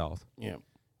going south. Yeah.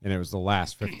 And it was the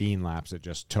last 15 laps it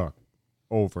just took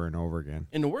over and over again.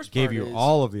 And the worst Gave part you is,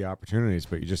 all of the opportunities,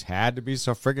 but you just had to be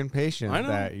so friggin' patient I know.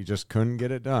 that you just couldn't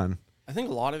get it done. I think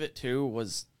a lot of it, too,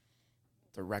 was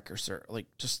the wrecker, like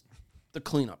just the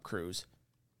cleanup crews.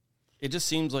 It just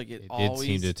seems like it It did always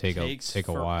seem to take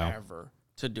a while forever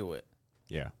to do it.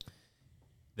 Yeah.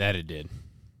 That it did.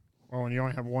 Well, when you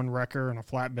only have one wrecker and a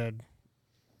flatbed.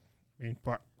 I mean,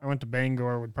 but I went to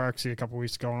Bangor with Parksy a couple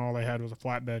weeks ago, and all they had was a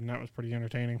flatbed, and that was pretty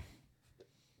entertaining.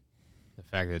 The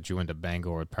fact that you went to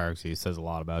Bangor with Parksy says a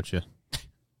lot about you.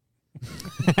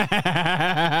 What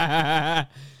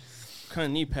kind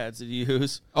of knee pads did you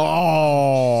use?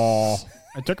 Oh.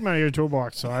 I took them out of your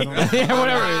toolbox, so I don't know. Yeah,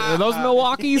 whatever. Are those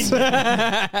Milwaukee's?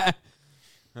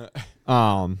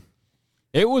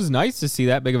 It was nice to see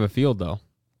that big of a field, though.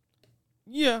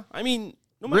 Yeah, I mean,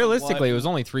 no matter Realistically, what, it was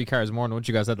only 3 cars more than what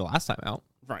you guys had the last time out.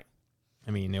 right.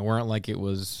 I mean, it weren't like it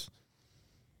was.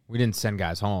 We didn't send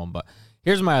guys home, but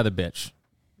here's my other bitch.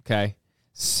 Okay,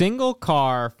 single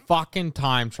car fucking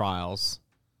time trials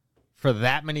for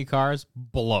that many cars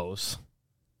blows.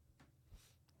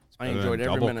 I Better enjoyed than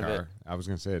every double minute car. of it. I was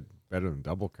going to say it better than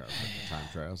double car for the time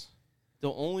trials.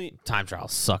 The only Time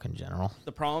trials suck in general.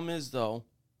 the problem is though,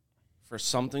 for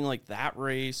something like that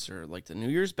race or like the New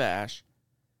Year's Bash,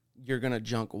 you're gonna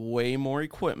junk way more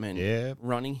equipment Yep.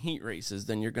 running heat races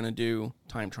than you're gonna do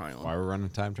time trialing. Why we're running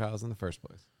time trials in the first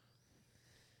place.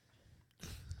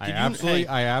 I Did you-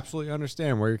 absolutely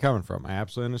understand where you're coming from. I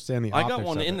absolutely understand the I got optics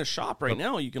one of in it. the shop right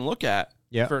now. You can look at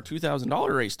Yeah. for a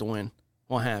 $2,000 race to win.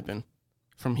 What happened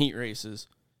from heat races?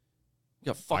 You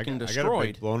got fucking I got a destroyed.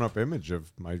 big blown up image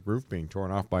of my roof being torn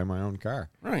off by my own car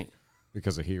Right.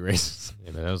 because of heat races.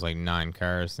 Yeah, but that was like 9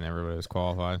 cars and everybody was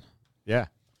qualified. Yeah,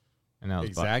 And that was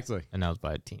exactly. and that was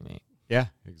by a teammate. Yeah,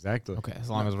 exactly. Okay, as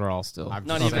long as we're all still. I'm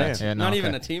Not just even, saying. Yeah, no, not okay.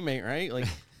 even a teammate, right? Like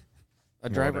a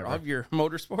driver Whatever. of your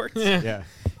motorsports. Yeah.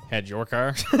 Had your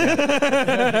car.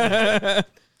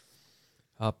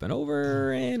 Up and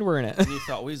over, and we're in it. You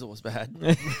thought Weasel was bad.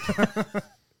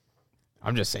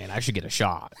 I'm just saying, I should get a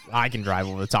shot. I can drive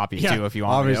over the top of you, too, if you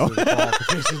want Obviously, me to. the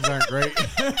qualifications aren't great.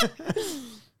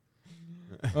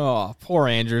 Oh, poor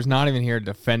Andrew's not even here to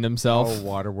defend himself. Oh,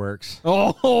 waterworks.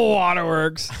 Oh,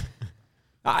 waterworks.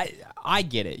 I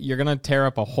get it. You're going to tear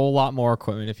up a whole lot more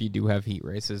equipment if you do have heat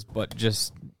races, but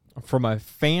just from a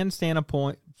fan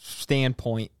standpoint,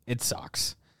 it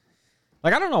sucks.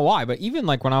 Like, I don't know why, but even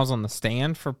like when I was on the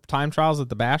stand for time trials at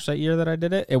the Bash that year that I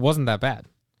did it, it wasn't that bad.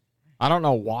 I don't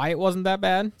know why it wasn't that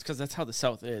bad. It's because that's how the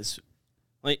South is.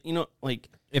 Like, you know, like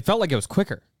It felt like it was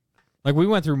quicker. Like, we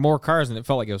went through more cars and it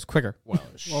felt like it was quicker. well,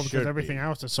 because everything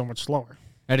else is so much slower.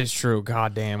 That is true.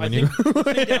 God damn. I think the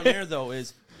thing down there though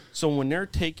is so when they're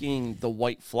taking the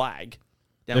white flag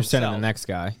down They're sending south, the next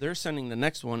guy. they're sending the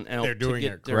next one out. They're doing to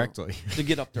get it correctly. to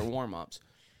get up their warm ups.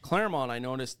 Claremont, I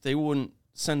noticed they wouldn't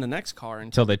send the next car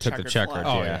Until they took the checkered, flag.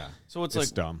 yeah. Oh, yeah. So it's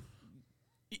It's like dumb.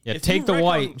 Yeah, if take you the wreck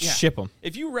white, on- yeah. ship them.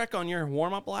 If you wreck on your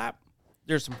warm up lap,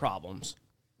 there's some problems.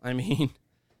 I mean,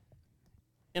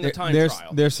 in a time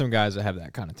trial. There's some guys that have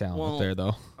that kind of talent Well, up there,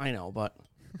 though. I know, but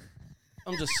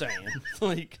I'm just saying,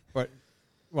 like, But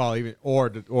well, even or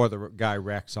the guy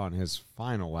wrecks on his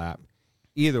final lap.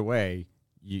 Either way,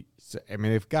 I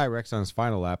mean, if guy wrecks on his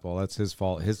final lap, well, that's his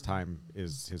fault. His time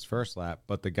is his first lap,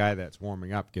 but the guy that's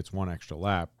warming up gets one extra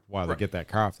lap while they get that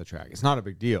car off the track. It's not a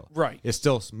big deal. Right. It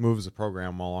still moves the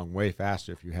program along way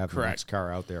faster if you have the next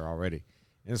car out there already.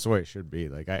 And it's the way it should be.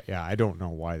 Like, I don't know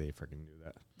why they freaking do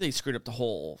that. they screwed up the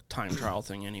whole time trial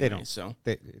thing anyway. don't. So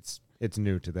It's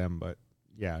new to them, but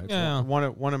yeah, it's Yeah. one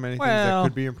of many things Well. that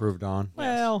could be improved on.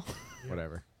 Well,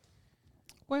 Whatever.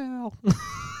 well,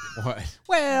 What?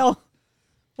 well.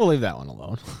 We'll leave that one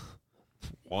alone.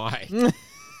 Why?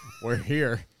 We're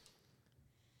here.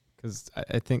 Because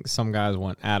I think some guys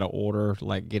went out of order,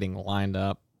 like getting lined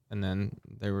up, and then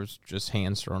there was just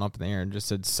hands thrown up in the air and just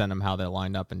said send them how they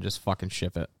lined up and just fucking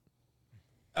ship it.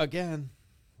 Again,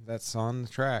 that's on the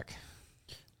track.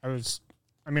 I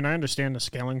understand the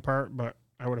scaling part, but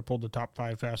I would have pulled the top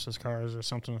 5 fastest cars or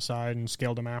something aside and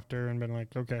scaled them after and been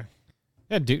like, okay.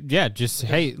 Yeah, dude. Yeah, just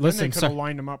hey, Then listen. they could have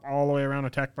lined them up all the way around a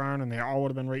tech barn, and they all would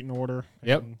have been right in order.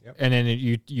 Yep. And And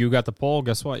then you got the pole.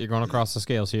 Guess what? You're going across the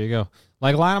scales. Here you go.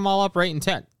 Like, line them all up right in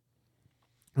tech.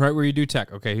 Right where you do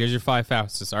tech. Okay, here's your 5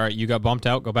 fastest. All right, you got bumped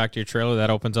out. Go back to your trailer. That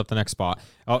opens up the next spot.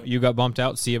 Oh, you got bumped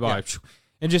out. See you bye. Yeah.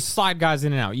 And just slide guys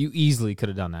in and out. You easily could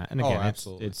have done that. And again,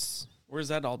 absolutely. it's where's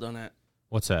that all done at?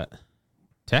 what's that?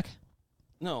 Tech?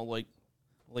 No, like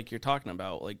you're talking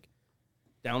about, like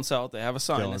down south, they have a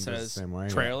sign Dylan that does the says same way, yeah.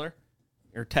 trailer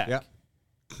or tech. Yep.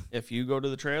 If you go to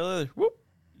the trailer, whoop,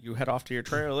 you head off to your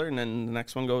trailer, and then the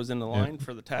next one goes in the line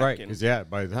for the tech. Right, And because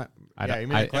by the time I yeah, don't- you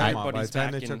mean I- Claremont, by the everybody's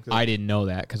time they back took in- the, I didn't know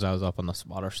that because I was up on the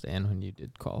spotter stand when you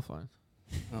did qualifying.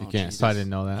 oh, You can't. Jesus. So I didn't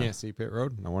know that. can't see pit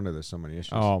road. No wonder there's so many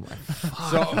issues. Oh my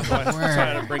So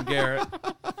trying to bring Garrett.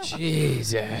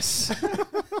 Jesus.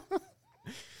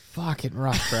 Fucking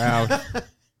rough crowd.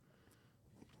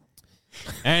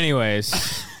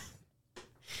 Anyways,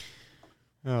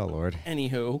 Oh Lord.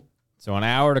 Anywho, so an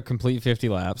hour to complete 50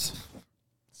 laps.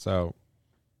 So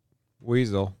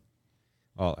Weasel.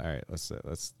 Oh, all right.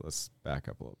 Let's back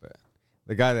up a little bit.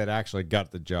 The guy that actually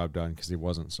got the job done because he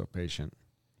wasn't so patient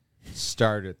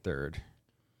started third,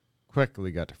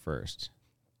 quickly got to first,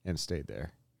 and stayed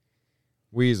there.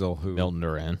 Weasel, who Milton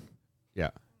Duran.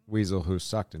 Weasel, who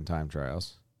sucked in time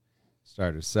trials,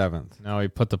 started 7th. No, he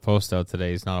put the post out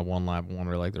today. He's not a one-lap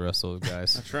wonder like the rest of those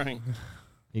guys. that's right.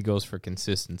 He goes for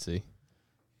consistency.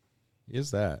 He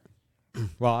is that.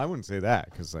 Well, I wouldn't say that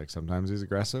because like sometimes he's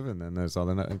aggressive, and then there's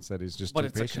other nights that he's just But too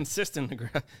it's a patient. consistent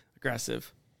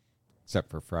aggressive. Except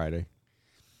for Friday.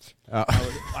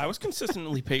 I was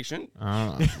consistently patient. I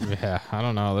don't know. Yeah, I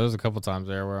don't know. There's a couple times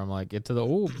there where I'm like, get to the,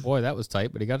 oh, boy, that was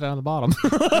tight, but he got down to the bottom.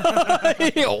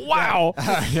 Wow.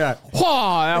 Yeah,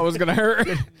 Whoa, that was going to hurt.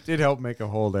 did help make a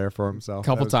hole there for himself.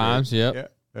 Couple That was great. times,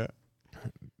 yep. Yeah.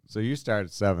 So you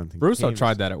started 7th. and Russo came-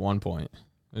 tried that at one point.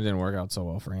 It didn't work out so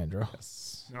well for Andrew.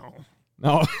 no.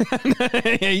 No.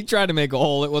 He tried to make a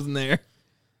hole. It wasn't there.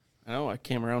 I know. I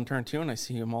came around turn 2 and I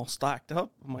see them all stacked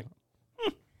up. I'm like,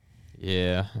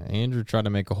 Yeah. Andrew tried to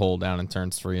make a hole down in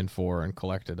turns 3 and 4 and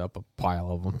collected up a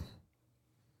pile of them.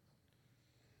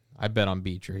 I bet on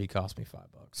Beecher. He cost me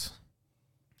 $5.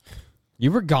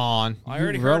 You were gone. I You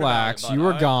already heard about relax. it, but You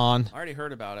were gone. I already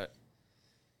heard about it.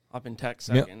 Up in Tech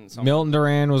Mil- second. Some- Milton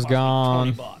Duran was cost me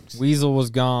gone. $20. Weasel was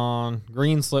gone.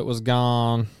 Greenslit was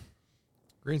gone.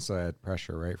 Greenside had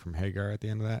pressure right from Hagar at the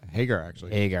end of that. Hagar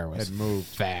actually Hagar was had moved.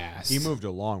 fast. He moved a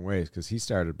long ways because he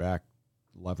started back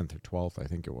 11th or 12th, I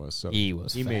think it was. So He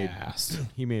was he made fast.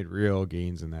 he made real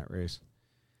gains in that race.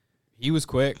 He was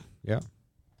quick. Yeah.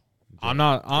 I'm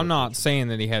not saying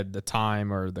that he had the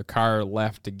time or the car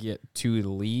left to get to the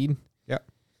lead, Yep.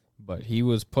 but he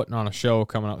was putting on a show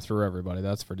coming up through everybody.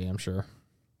 That's for damn sure.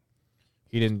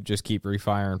 He didn't just keep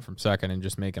refiring from second and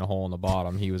just making a hole in the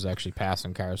bottom. He was actually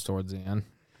passing cars towards the end.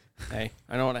 Hey,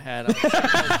 I know what I had.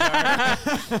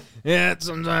 Yeah,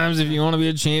 sometimes if you want to be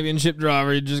a championship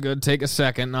driver, you just got to take a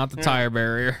second, not the tire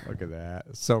barrier. Look at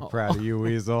that. So proud of you,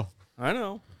 Weasel. I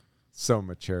know. So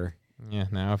mature. Yeah,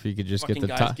 now if you could just Fucking get the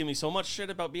guys tire. give me so much shit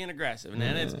about being aggressive, and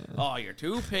then it's, oh, you're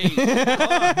too patient.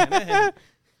 And then-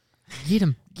 Get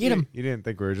him. Get him. You didn't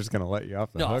think we were just going to let you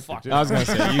off the No, hook? fuck did no. you? I was going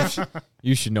to say,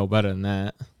 you should know better than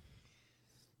that. It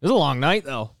was a long night,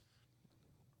 though.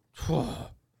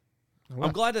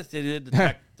 I'm glad that they did the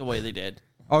tech the way they did.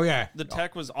 Oh, yeah. The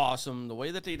tech was awesome. The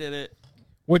way that they did it.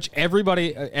 Which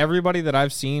everybody that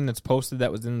I've seen that's posted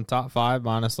that was in the top 5,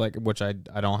 honest, like, which I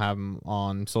don't have them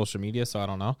on social media, so I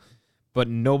don't know. But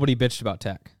nobody bitched about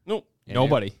tech. Nope. And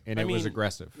Nobody. It I was mean,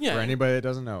 aggressive. yeah. For anybody that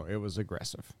doesn't know, it was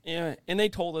aggressive. Yeah, and they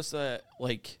told us that,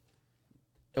 like,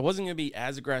 it wasn't going to be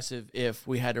as aggressive if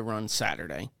we had to run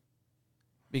Saturday.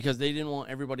 Because they didn't want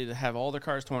everybody to have all their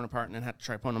cars torn apart and then have to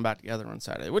try putting them back together on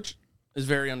Saturday, which is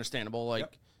very understandable.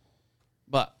 Like,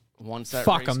 but once that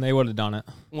Fuck race, them. They would have done it.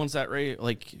 once that race,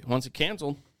 like, once it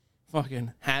canceled,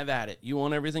 fucking have at it. You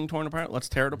want everything torn apart? Let's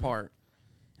tear it apart.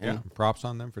 Yeah, props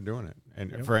on them for doing it.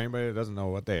 And for anybody that doesn't know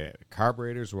what they had,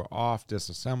 carburetors were off,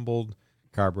 disassembled,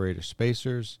 carburetor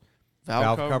spacers,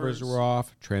 valve covers were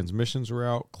off, transmissions were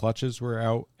out, clutches were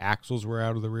out, axles were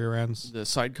out of the rear ends, The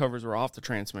side covers were off the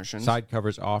transmission. side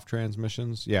covers off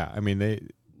transmissions. Yeah, I mean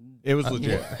it was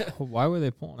legit. Why were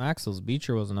they pulling axles?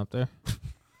 Beecher wasn't up there.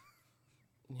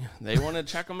 They want to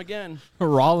check them again.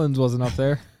 Rollins wasn't up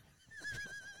there.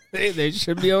 They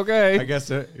should be okay. I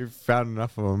guess if you found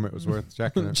enough of them, it was worth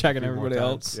checking. a Checking few more everybody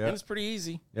times. else. And Yeah, it's pretty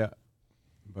easy. yeah.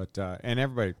 But and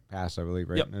everybody passed, I believe,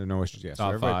 right? Yep. No issues. Yeah, so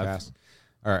Top everybody 5. passed.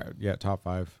 All right, yeah, top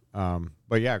 5.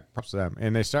 But yeah, props to them.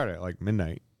 And they started at like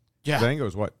midnight. Yeah. I think it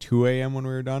was 2 a.m. when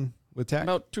we were done with tech.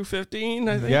 About 2:15,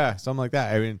 I think. Yeah, something like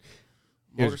that. I mean,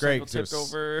 it was great. Motorcycle 'cause tipped it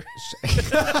was-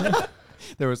 over.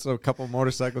 There was a couple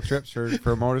motorcycle trips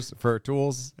for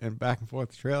tools and back and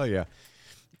forth trail. Yeah,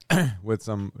 with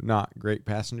some not great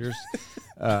passengers.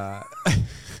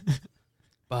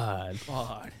 Bud.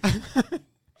 God.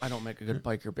 I don't make a good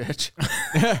biker, bitch.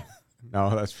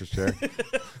 No, that's for sure.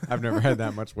 I've never had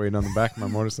that much weight on the back of my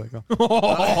motorcycle.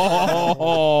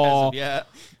 Oh, Yeah.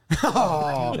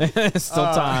 there's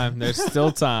still time. There's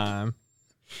still time.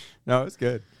 No, it's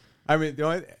good. I mean, the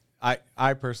only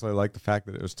I personally like the fact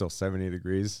that it was still 70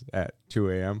 degrees at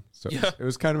 2 a.m. So Yeah. it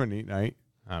was kind of a neat night.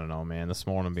 I don't know, man. This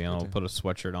morning being able to put a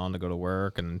sweatshirt on to go to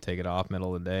work and then take it off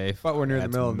middle of the day. But when you're in the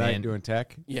That's middle of the night mint. doing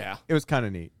tech, Yeah. it was kind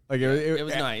of neat. Like It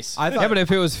was nice. I thought, Yeah, but if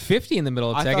it was 50 in the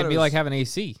middle of I tech, thought it'd it be was- like having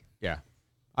AC. yeah,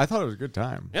 I thought it was a good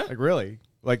time. Yeah. Like really,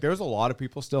 like there was a lot of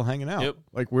people still hanging out. Yep.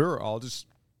 Like we were all just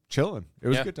chilling. It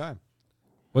was Yeah. a good time.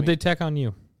 What'd they tech on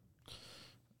you?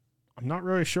 I'm not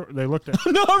really sure. They looked at.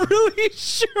 Not really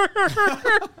sure.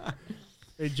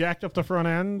 They jacked up the front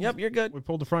end. Yep, you're good. We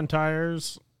pulled the front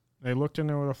tires. They looked in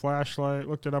there with a flashlight,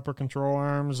 looked at upper control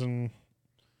arms, and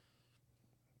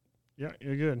yeah,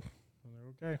 you're good.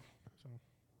 They're okay. So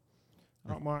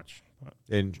not much, but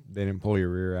They didn't pull your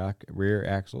rear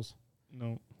axles.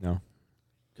 no, No,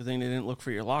 Good thing they didn't look for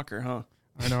your locker, huh?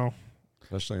 I know.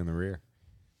 especially in the rear.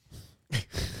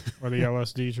 Or the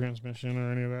LSD transmission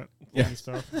or any of that fun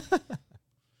stuff.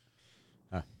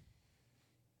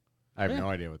 I have no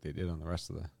idea what they did on the rest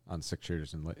of the on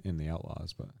 6-shooters in the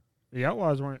Outlaws, but The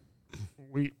Outlaws weren't.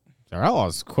 Their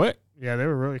outlaws quick. Yeah, they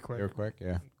were really quick. they were quick.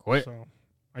 Yeah, Quick. So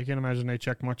I can't imagine they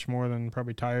checked much more than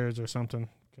probably tires or something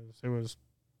because it was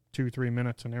 2-3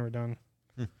 minutes and they were done.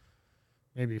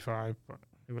 Maybe 5, but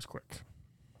it was quick.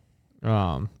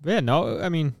 Yeah, no, I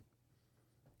mean,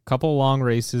 couple long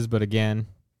races, but again,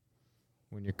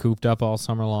 when you're cooped up all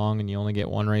summer long and you only get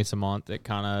one race a month,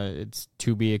 it's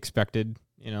to be expected.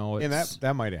 You know, and it's,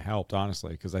 that might have helped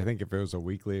honestly, because I think if it was a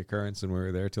weekly occurrence and we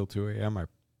were there till 2 a.m., I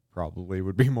probably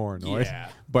would be more annoyed. Yeah.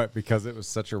 But because it was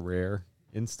such a rare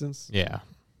instance, yeah,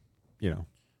 you know,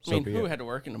 I mean, be who it. had to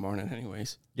work in the morning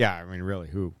anyways? Yeah, I mean, really,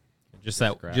 who? just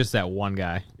crap. that one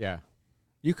guy. Yeah,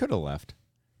 you could have left.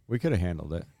 We could have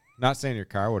handled it. Not saying your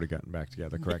car would have gotten back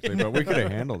together correctly, but we could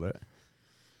have handled it.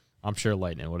 I'm sure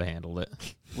Lightning would have handled it.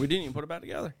 We didn't even put it back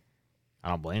together. I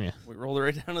don't blame you. We rolled her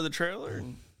right down to the trailer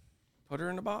and put her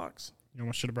in the box. You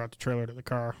almost should have brought the trailer to the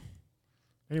car.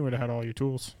 Then you would have had all your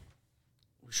tools.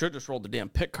 We should have just rolled the damn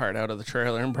pit cart out of the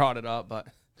trailer and brought it up, but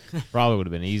Probably would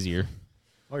have been easier.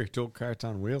 Oh, your tool cart's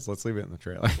on wheels. Let's leave it in the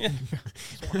trailer.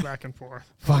 Just walk back and forth.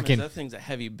 Fucking that thing's a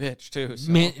heavy bitch too. So.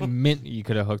 mint. You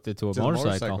could have hooked it to a To the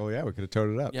motorcycle. yeah, we could have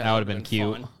towed it up. Yeah, That would have been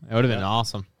cute. fun. It would have been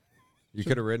awesome. You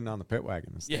could have ridden on the pit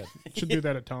wagon Yeah. instead. Should do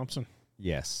that at Thompson.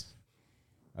 Yes.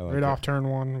 I like Right it. off turn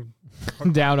 1.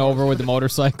 Down over with the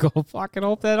motorcycle. Fucking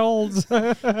hope that holds.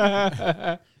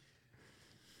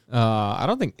 I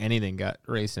don't think anything got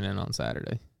racing in on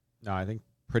Saturday. No, I think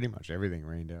pretty much everything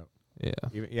rained out.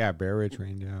 Yeah. Bear Ridge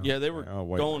rained out. Yeah, they were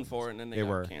going for it, and then they got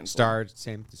were canceled. Star,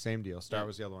 same deal. Star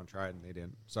was the other one tried, and they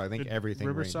didn't. So I think Did everything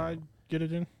Riverside rained out. get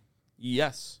it in?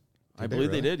 Yes. I Did they believe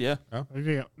really? they did, yeah. I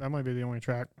think that might be the only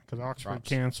track because Oxford Props.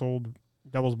 canceled.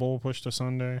 Devil's Bowl pushed to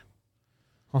Sunday.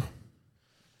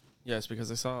 Yes,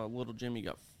 because I saw Little Jimmy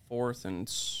got 4th and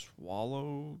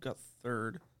Swallow got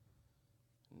 3rd.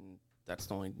 And that's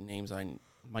the only names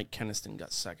Mike Keniston got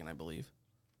 2nd, I believe.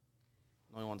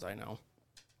 The only ones I know.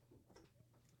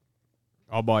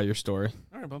 I'll buy your story.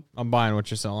 All right, bub. I'm buying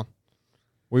what you're selling.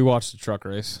 We watched the truck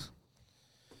race.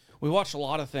 We watched a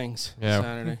lot of things Yeah.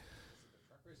 Saturday.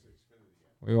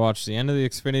 We watched the end of the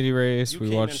Xfinity race. You we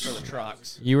came watched. in for the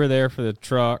trucks, You were there for the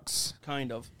trucks.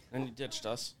 kind of, and you ditched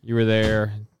us. You were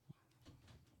there.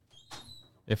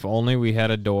 If only we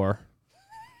had a door.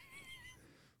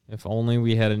 If only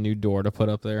we had a new door to put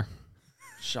up there.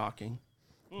 Shocking.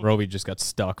 Roby just got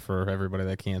stuck for everybody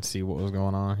that can't see what was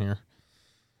going on here.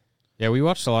 Yeah, we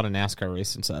watched a lot of NASCAR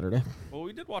racing Saturday. Well,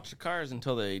 we did watch the cars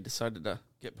until they decided to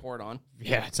get poured on.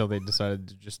 Yeah, until they decided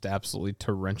to just absolutely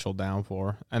torrential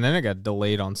downpour. And then it got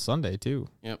delayed on Sunday, too.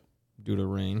 Yep. Due to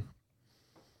rain.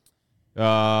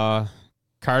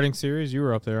 Karting series, you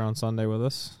were up there on Sunday with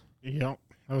us. Yep,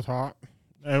 it was hot.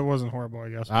 It wasn't horrible, I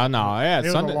guess. No, yeah, it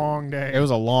was Sunday. a long day. It was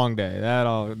a long day. That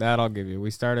I'll give you. I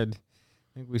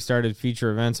think we started feature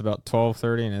events about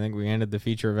 12:30, and I think we ended the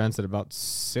feature events at about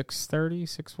 6:30,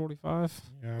 6:45.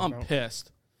 Yeah, I'm about-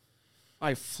 pissed.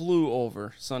 I flew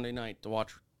over Sunday night to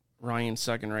watch Ryan's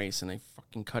second race, and they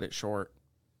fucking cut it short.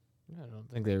 I don't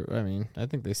think I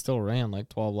think they still ran like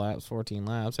 12 laps, 14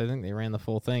 laps. I think they ran the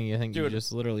full thing. I think you Dude.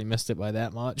 just literally missed it by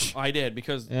that much. I did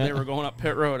because Yeah. they were going up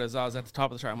pit road as I was at the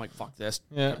top of the track. I'm like, fuck this.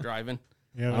 Yeah. Kept driving.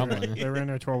 Yeah, I'm they, on it. they ran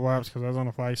their 12 laps because I was on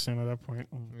a flag stand at that point.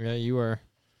 Yeah, you were.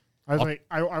 I was like,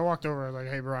 I walked over. I was like,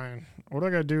 hey, Brian, what do I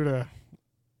got to do do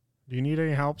you need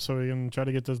any help so we can try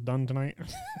to get this done tonight?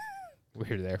 We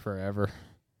were there forever.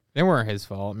 They weren't his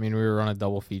fault. I mean, we were running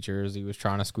double features. He was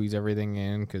trying to squeeze everything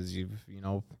in because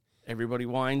Everybody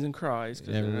whines and cries. 'cause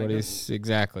they're not everybody's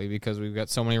exactly because we've got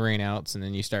so many rainouts, and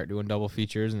then you start doing double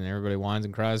features, and everybody whines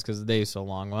and cries because the day's so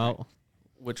long. Well, getting-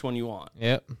 which one you want?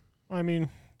 yep. I mean,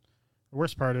 the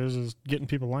worst part is getting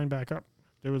people lined back up.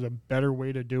 If there was a better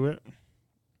way to do it,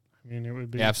 I mean, it would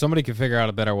be. Yeah, if somebody could figure out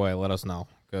a better way, let us know.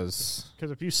 Because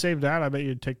if you saved that, I bet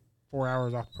you'd take 4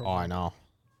 hours off the program. I know.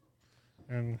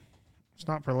 And it's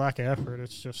not for lack of effort.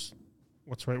 It's just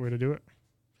what's the right way to do it.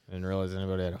 I didn't realize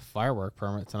anybody had a firework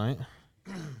permit tonight.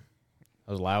 That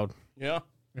was loud. Yeah.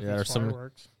 If Yeah, it's or some-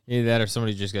 fireworks. Either that or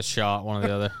somebody just got shot, one or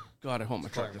the other. God, I hope my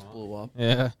truck just blew up.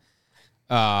 Yeah.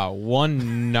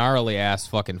 One gnarly ass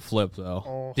fucking flip though.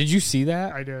 Oh. Did you see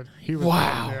that? I did. He was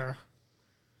Wow. there.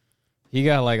 He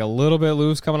got like a little bit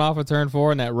loose coming off of turn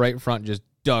 4, and that right front just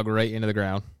dug right into the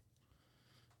ground.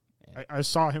 I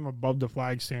saw him above the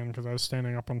flag stand because I was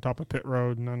standing up on top of pit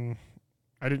road, and then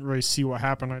I didn't really see what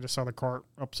happened. I just saw the cart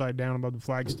upside down above the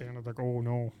flag stand. I was like, oh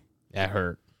no. That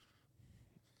hurt.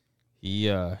 He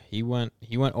went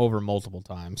over multiple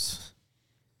times.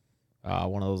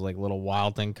 One of those like little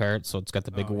wild thing carts, so it's got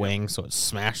the big wing, so it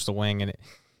smashed the wing, and it.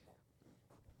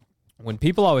 When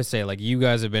people always say like you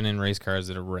guys have been in race cars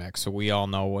that are wrecked, so we all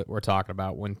know what we're talking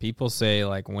about. When people say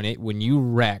like when you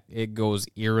wreck, it goes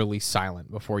eerily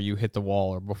silent before you hit the wall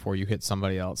or before you hit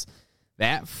somebody else.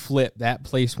 That flip, that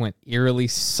place went eerily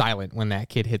silent when that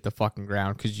kid hit the fucking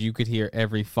ground because you could hear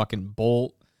every fucking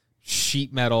bolt,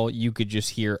 sheet metal. You could just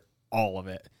hear all of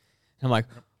it. And I'm like,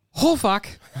 oh fuck,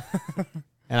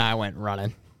 and I went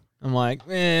running. I'm like,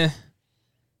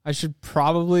 I should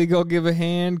probably go give a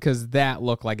hand because that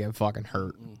looked like it fucking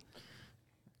hurt.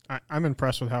 I'm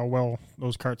impressed with how well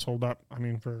those carts hold up. I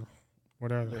mean, for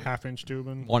what are they, half-inch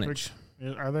tubing? 1 inch.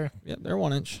 Are they? Yep, they're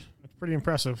 1 inch. It's pretty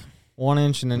impressive. 1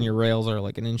 inch, and then your rails are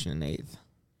like 1 inch and 1/8. It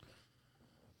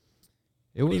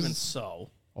But was even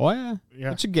so. Oh yeah, Yeah.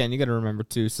 Which again, you got to remember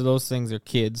too. So those things are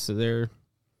kids, so they're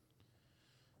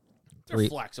They're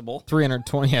flexible.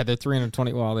 320. Yeah, they're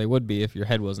 320. Well, they would be if your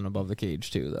head wasn't above the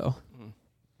cage too, though.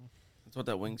 That's what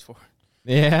that wing's for.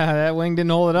 Yeah, that wing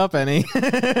didn't hold it up any.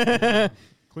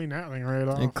 Clean that thing right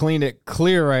off. And cleaned it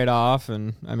clear right off.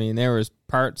 And I mean, there was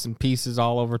parts and pieces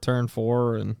all over turn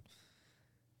 4, and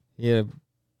he had a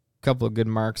couple of good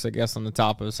marks, I guess, on the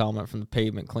top of his helmet from the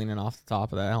pavement cleaning off the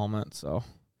top of that helmet. So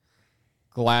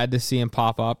glad to see him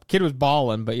pop up. Kid was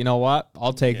balling, but you know what?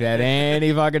 I'll take that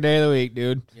any fucking day of the week,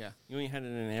 dude. Yeah. You ain't headed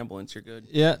in an ambulance, you're good.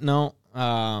 Yeah, no.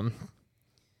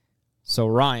 So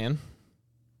Ryan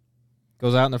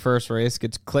goes out in the first race,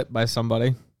 gets clipped by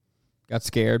somebody, got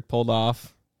scared, pulled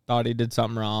off, thought he did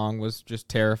something wrong, was just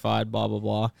terrified, blah, blah,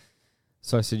 blah.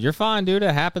 So I said, you're fine, dude.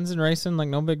 It happens in racing. Like,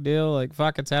 no big deal. Like,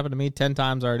 fuck, it's happened to me 10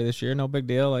 times already this year. No big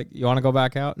deal. Like, you want to go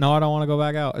back out? No, I don't want to go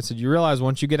back out. I said, you realize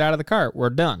once you get out of the cart,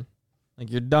 we're done.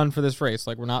 Like, you're done for this race.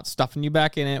 Like, we're not stuffing you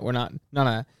back in it. We're not, none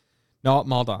of that. No,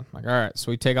 I'm all done. Like, all right.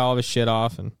 So we take all of his shit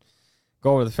off and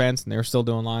go over the fence, and they were still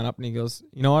doing lineup. And he goes,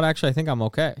 you know what? Actually, I think I'm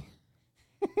okay.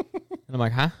 And I'm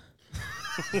like, huh?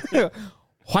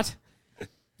 What?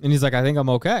 And he's like, I think I'm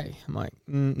okay. I'm like,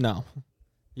 no.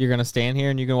 You're going to stand here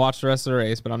and you can watch the rest of the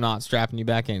race, but I'm not strapping you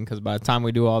back in because by the time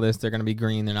we do all this, they're going to be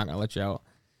green. They're not going to let you out.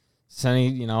 Sonny,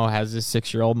 you know, has this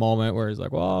 6-year-old moment where he's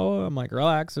like, well, I'm like,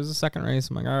 relax. There's a second race.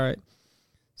 I'm like, all right.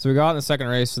 So we got in the second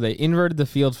race. So they inverted the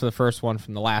field for the first one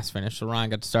from the last finish. So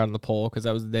Ryan got to start on the pole because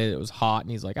that was the day that it was hot.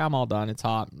 And he's like, I'm all done. It's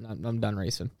hot. I'm done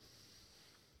racing.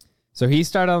 So he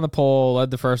started on the pole,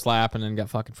 led the first lap, and then got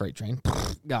fucking freight train.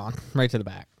 Gone. Right to the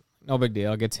back. No big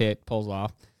deal. Gets hit, pulls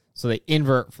off. So they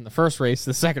invert from the first race to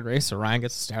the second race, so Ryan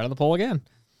gets to start on the pole again.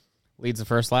 Leads the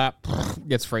first lap,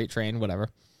 gets freight train, whatever.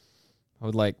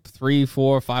 With like 3,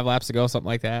 4, 5 laps to go, something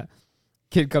like that.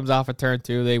 Kid comes off at turn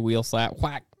 2, they wheel slap,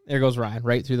 whack. There goes Ryan,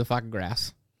 right through the fucking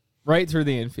grass. Right through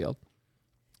the infield.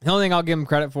 The only thing I'll give him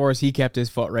credit for is he kept his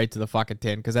foot right to the fucking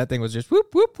tin, because that thing was just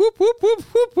whoop, whoop, whoop, whoop, whoop,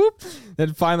 whoop, whoop.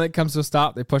 Then finally it comes to a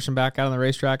stop. They push him back out on the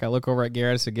racetrack. I look over at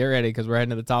Garrett. I said, get ready, because we're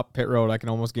heading to the top pit road. I can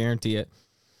almost guarantee it.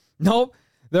 Nope.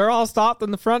 They're all stopped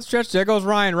in the front stretch. There goes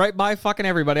Ryan right by fucking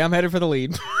everybody. I'm headed for the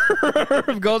lead.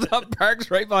 Goes up, parks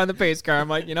right behind the pace car. I'm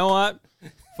like, you know what?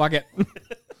 Fuck it.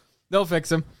 They'll fix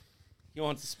him. He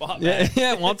wants the spot back.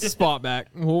 Yeah, wants the spot back.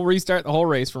 We'll restart the whole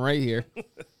race from right here.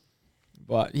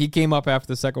 But he came up after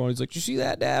the second one. He's like, you see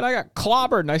that, Dad? I got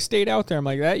clobbered, and I stayed out there. I'm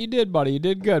like, that you did, buddy. You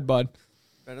did good, bud.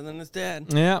 Better than his dad.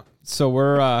 Yeah. So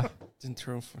we're... Didn't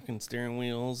throw fucking steering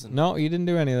wheels. And No, he didn't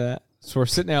do any of that. So we're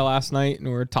sitting there last night, and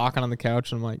we were talking on the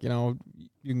couch, and I'm like, you know,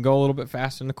 you can go a little bit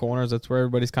faster in the corners. That's where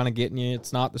everybody's kind of getting you.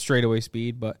 It's not the straightaway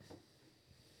speed, but...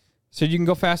 So you can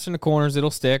go faster in the corners.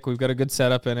 It'll stick. We've got a good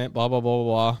setup in it, blah, blah, blah,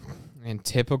 blah, blah. And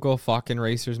typical fucking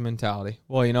racer's mentality.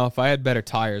 Well, you know, if I had better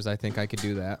tires, I think I could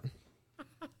do that.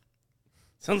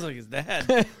 Sounds like his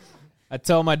dad. I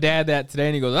tell my dad that today,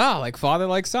 and he goes, like father,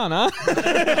 like son, huh?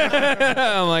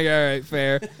 I'm like, all right,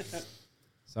 fair.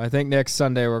 So I think next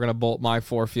Sunday we're going to bolt my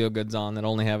 4 feel-goods on that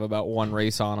only have about 1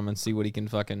 race on them and see what he can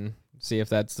fucking, see if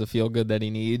that's the feel-good that he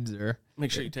needs. Or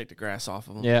Make sure you take the grass off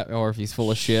of him. Yeah, or if he's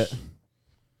full of shit.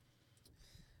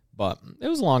 But it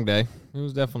was a long day. It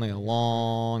was definitely a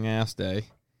long-ass day.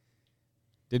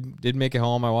 Did make it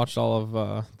home. I watched all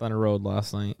of Thunder Road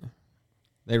last night.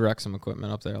 They wrecked some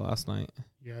equipment up there last night.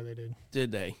 Yeah, they did.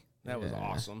 Did they? That was Yeah.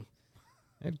 awesome.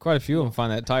 They had quite a few of them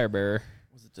find that tire barrier.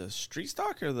 Was it the Street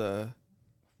Stock or the...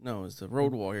 No, it was the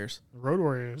Road Warriors. The Road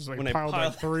Warriors like When they piled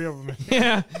piled- like 3 of them.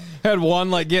 Yeah. Had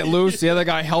one like get loose. The other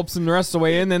guy helps him the rest of the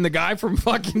way in. Then the guy from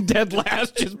fucking dead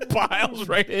last just piles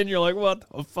right in. You're like, what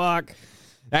the fuck?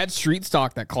 That Street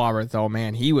Stock that clobbered though,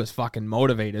 man, he was fucking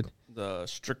motivated. The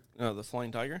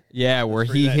Flying Tiger. Yeah, where Where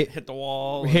he that hit the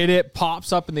wall. hit it,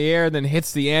 pops up in the air, then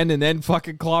hits the end, and then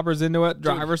fucking clobbers into it.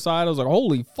 Driver's side. I was like,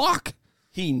 holy fuck.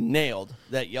 He nailed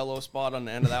that yellow spot on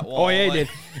the end of that wall. Oh yeah, he did.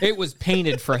 It was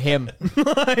painted for him.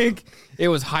 Like it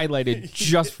was highlighted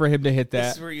just for him to hit This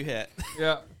that. is where you hit.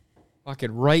 Yeah.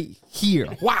 Fucking right here.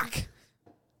 Whack.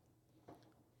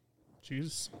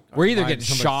 Jeez. We're either Mine, getting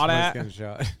somebody's shot at. getting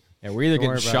shot. Yeah, we're either Don't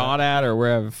worry getting about shot at or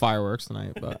we're having fireworks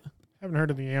tonight, but Haven't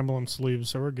heard of the ambulance leaves,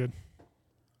 so we're good.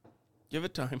 Give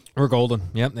it time. we're golden.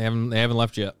 Yep, they haven't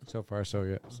left yet. So far, so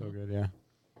good. So good, yeah.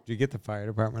 Did you get the fire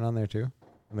department on there, too?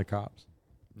 And the cops?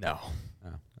 No. Oh,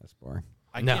 that's boring.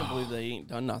 I No. can't believe they ain't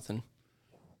done nothing.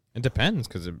 It depends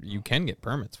because you can get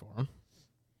permits for them.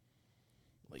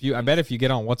 Like, I bet if you get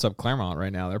on What's Up Claremont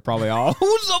right now, they're probably all,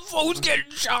 who's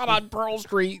getting shot on Pearl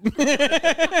Street? you can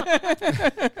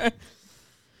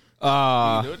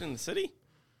do it in the city?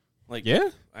 Like, Yeah.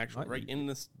 actually, right in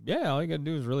this. Yeah, all you got to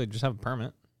do is really just have a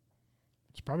permit.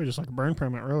 It's probably just like a burn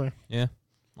permit, really. Yeah. As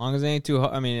long as it ain't too,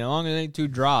 as long as it ain't too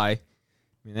dry. I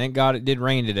mean, thank God it did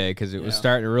rain today because it was Yeah.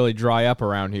 starting to really dry up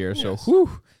around here. So, Yes.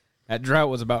 whew, that drought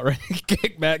was about ready to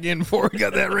kick back in before we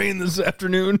got that rain this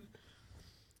afternoon.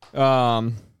 You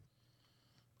gonna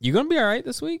be all right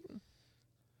this week?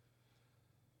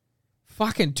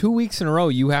 Fucking 2 weeks in a row,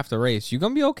 you have to race. You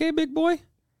gonna be okay, big boy?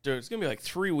 Dude, it's going to be like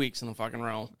 3 weeks in the fucking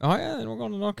row. Oh yeah, then we're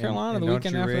going to North Carolina And the don't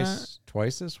weekend you after race that.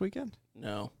 twice this weekend?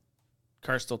 No.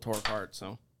 Car still tore apart,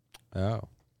 so. Oh.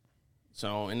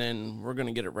 So, and then we're going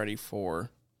to get it ready for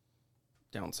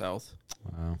down south.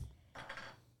 Wow.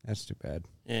 That's too bad.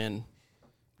 And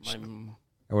I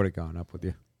would have gone up with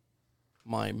you.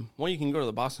 well, you can go to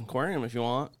the Boston Aquarium if you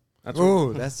want. That's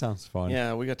Oh, that sounds fun.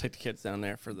 Yeah, we got to take the kids down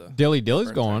there for the Dilly's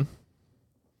first going. time.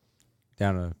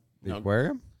 Down to the No.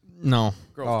 aquarium? No,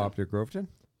 Grove Oh, Town. up to Groveton?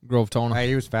 Grove Tona. Hey,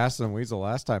 he was faster than Weasel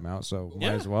last time out, so might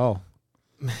Yeah. as well.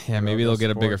 Yeah, maybe they'll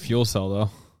get a bigger fuel cell though.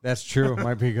 That's true.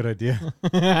 Might be a good idea.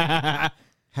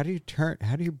 How do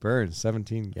you burn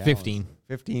 17 gallons? 15.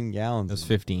 15 gallons. It was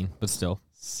 15, but still.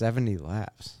 70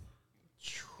 laps.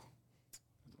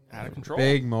 Out of control.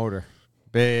 Big motor.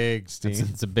 Big steam.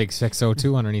 It's a big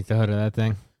 602 underneath the hood of that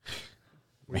thing.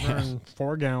 We burned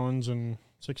 4 gallons and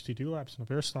 62 laps in a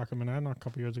beer stock I'm in a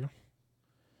couple years ago.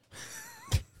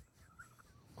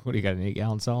 What do you got, an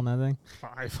 8-gallon cell in that thing?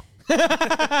 5.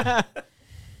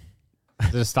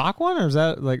 Is it a stock one, or is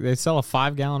that like they sell a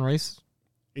 5-gallon race?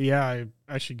 Yeah, I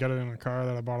actually got it in a car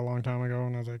that I bought a long time ago,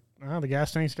 and I was like, the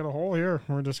gas tank's got a hole here.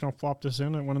 We're just going to flop this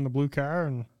in. It went in the blue car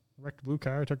and wrecked the blue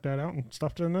car. I took that out and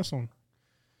stuffed it in this one.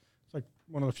 It's like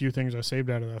one of the few things I saved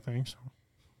out of that thing. So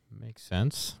Makes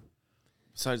sense.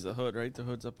 Besides the hood, right? The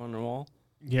hood's up on the wall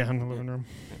yeah, in the living room.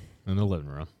 In the living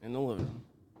room. in the living room.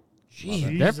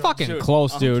 Jeez, they're fucking Dude,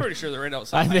 close, I'm dude. pretty sure they're right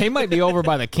outside. They might be over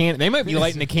by the can. They might be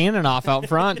lighting the cannon off out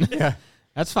front. Yeah.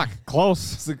 That's fucking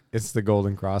close. It's the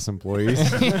Golden Cross employees.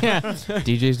 Yeah.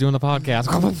 DJ's doing the podcast.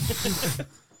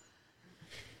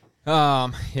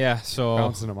 Yeah, so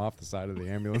Bouncing them off the side of the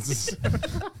ambulances.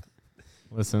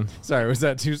 listen. Sorry, was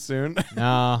that too soon?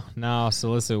 No.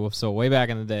 So listen. So way back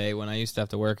in the day when I used to have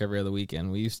to work every other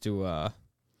weekend, we used to.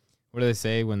 What do they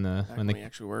say when the Back when when the we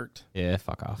actually worked. yeah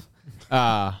fuck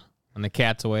off. When the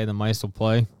cat's away, the mice will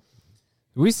play.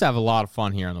 We used to have a lot of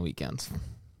fun here on the weekends.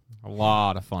 A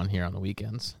lot of fun here on the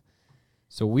weekends.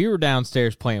 So we were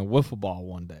downstairs playing wiffle ball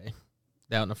one day,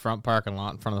 down in the front parking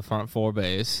lot in front of the front 4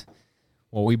 bays.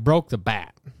 Well, we broke the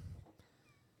bat.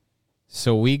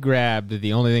 So we grabbed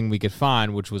the only thing we could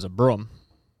find, which was a broom,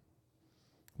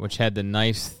 which had the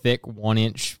nice, thick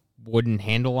 1-inch wooden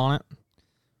handle on it.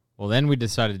 Well, then we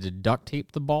decided to duct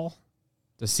tape the ball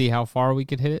to see how far we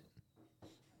could hit it.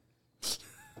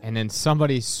 And then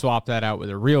somebody swapped that out with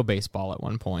a real baseball at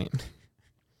one point.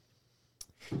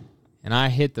 And I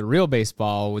hit the real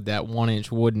baseball with that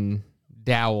 1-inch wooden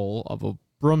dowel of a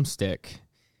broomstick,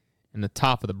 and the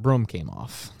top of the broom came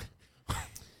off.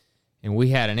 And we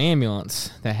had an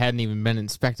ambulance that hadn't even been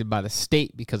inspected by the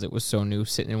state because it was so new,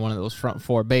 sitting in one of those front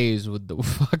 4 bays with the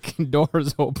fucking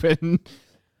doors open.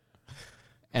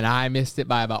 And I missed it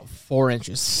by about 4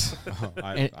 inches.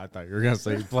 I thought you were going to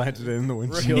say you planted it in the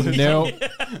windshield. No,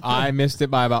 I missed it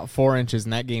by about 4 inches,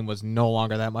 and that game was no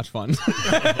longer that much fun.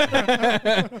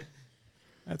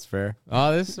 That's fair.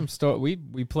 Oh, this is some story.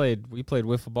 We played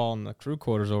wiffle ball in the crew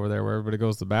quarters over there where everybody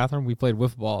goes to the bathroom. We played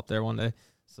wiffle ball up there one day.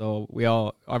 So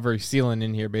every ceiling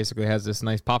in here basically has this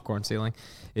nice popcorn ceiling.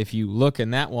 If you look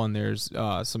in that one, there's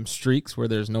some streaks where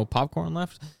there's no popcorn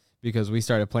left because we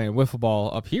started playing wiffle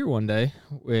ball up here one day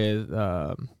with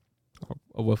a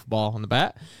wiffle ball on the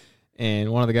bat.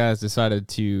 And one of the guys decided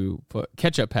to put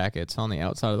ketchup packets on the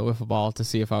outside of the wiffle ball to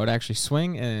see if I would actually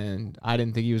swing. And I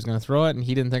didn't think he was going to throw it, and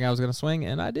he didn't think I was going to swing,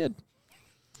 and I did.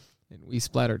 And we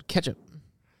splattered ketchup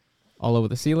all over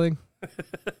the ceiling,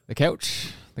 the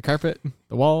couch, the carpet,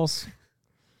 the walls.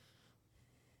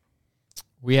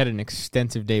 We had an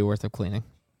extensive day worth of cleaning.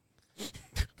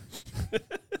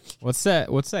 What's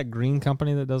that green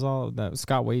company that does all that?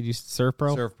 Scott Wade used to Surf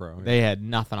Pro? Surf Pro. Yeah. They had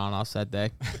nothing on us that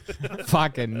day.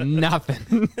 Fucking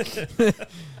nothing.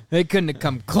 They couldn't have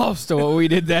come close to what we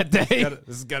did that day. This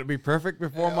has got to be perfect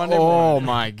before Monday Oh morning.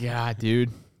 my god, dude!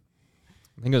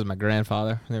 I think it was my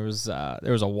grandfather. There was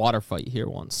a water fight here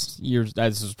once.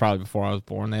 This was probably before I was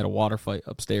born. They had a water fight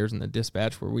upstairs in the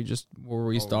dispatch where we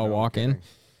used to all walk in.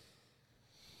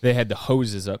 They had the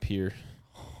hoses up here,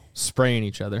 spraying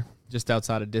each other just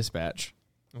outside of dispatch.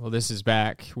 Well, this is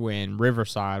back when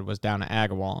Riverside was down at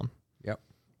Agawam. Yep.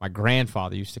 My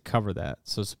grandfather used to cover that.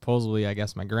 So supposedly, I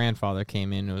guess my grandfather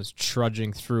came in and was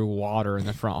trudging through water in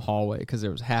the front hallway because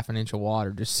there was half an inch of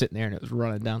water just sitting there and it was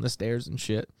running down the stairs and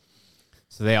shit.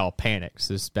 So they all panicked.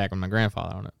 So this is back when my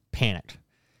grandfather on it panicked.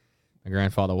 My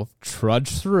grandfather will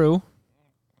trudge through,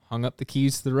 hung up the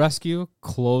keys to the rescue,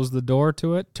 closed the door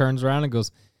to it, turns around and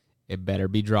goes, "It better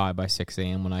be dry by 6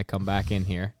 a.m. when I come back in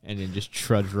here," and then just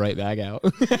trudge right back out.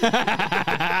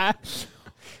 I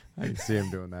can see him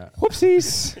doing that.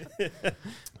 Whoopsies.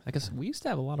 I guess we used to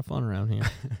have a lot of fun around here.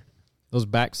 Those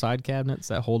back side cabinets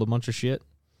that hold a bunch of shit.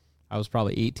 I was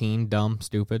probably 18, dumb,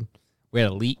 stupid. We had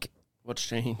a leak. What's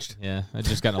changed? Yeah, I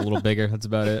just got a little bigger. That's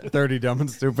about it. 30 dumb and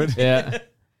stupid. Yeah.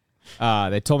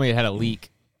 They told me it had a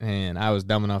leak, and I was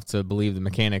dumb enough to believe the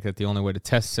mechanic that the only way to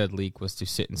test said leak was to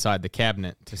sit inside the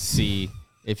cabinet to see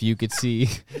if you could see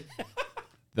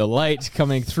the light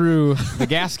coming through the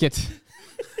gasket.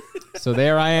 So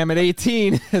there I am at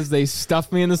 18 as they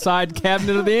stuff me in the side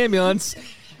cabinet of the ambulance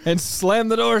and slam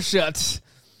the door shut.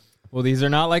 Well, these are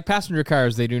not like passenger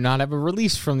cars. They do not have a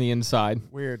release from the inside.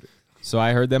 Weird. So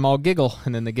I heard them all giggle,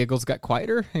 and then the giggles got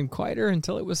quieter and quieter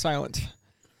until it was silent.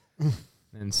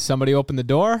 And somebody opened the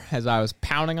door as I was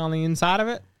pounding on the inside of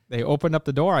it. They opened up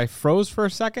the door. I froze for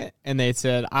a second, and they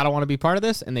said, I don't want to be part of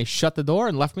this. And they shut the door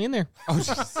and left me in there.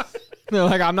 They're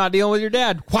like, I'm not dealing with your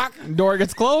dad. Whack, door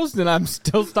gets closed, and I'm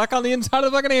still stuck on the inside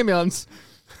of the fucking ambulance.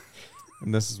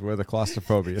 And this is where the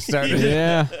claustrophobia started.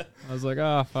 Yeah. I was like,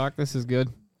 oh, fuck, this is good.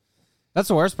 That's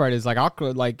the worst part is, like,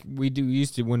 when we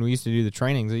used to do the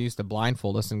trainings, they used to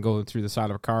blindfold us and go through the side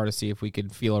of a car to see if we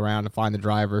could feel around and find the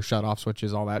driver, shut off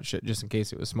switches, all that shit, just in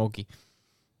case it was smoky.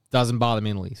 Doesn't bother me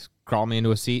in the least. Crawl me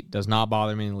into a seat, does not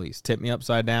bother me in the least. Tip me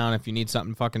upside down if you need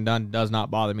something fucking done, does not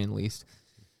bother me in the least.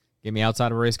 Get me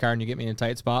outside of a race car and you get me in a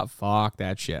tight spot, fuck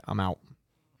that shit. I'm out.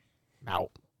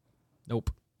 Nope.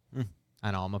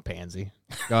 I know, I'm a pansy.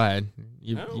 Go ahead.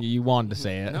 You wanted to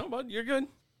say it. No, bud, you're good.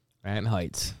 And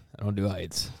heights. I don't do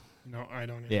heights. No, I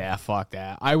don't either. Yeah, fuck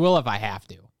that. I will if I have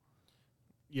to.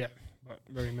 Yeah, but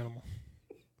very minimal.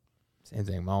 Same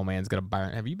thing. My old man's got a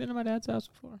barn. Have you been to my dad's house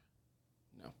before?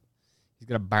 No. He's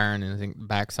got a barn, and I think the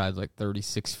backside's like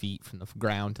 36 feet from the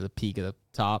ground to the peak of the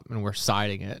top, and we're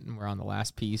siding it, and we're on the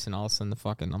last piece, and all of a sudden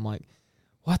I'm like,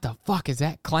 what the fuck is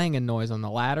that clanging noise on the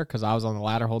ladder? Because I was on the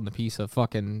ladder holding the piece of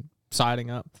fucking siding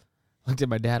up. Looked at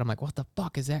my dad. I'm like, what the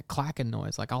fuck is that clacking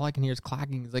noise? Like, all I can hear is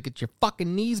clacking. He's like, it's your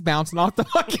fucking knees bouncing off the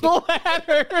fucking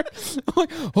ladder. I'm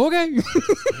like, okay.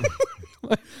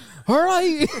 Like, all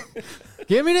right.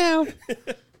 Get me down.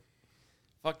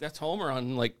 Fuck, that's Homer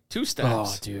on like 2 steps.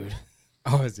 Oh, dude.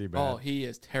 Oh, is he bad? Oh, he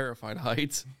is terrified of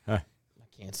heights. I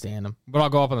can't stand him. But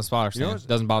I'll go up on the spotter stand. know It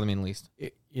doesn't bother me in the least.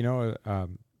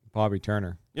 Bobby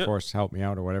Turner, Yep. of course, helped me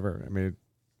out or whatever. I mean,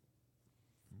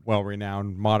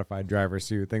 well-renowned modified driver,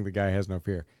 so you would think the guy has no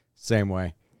fear. Same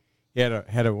way. He had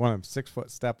one of them 6-foot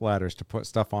step ladders to put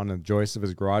stuff on the joists of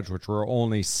his garage, which were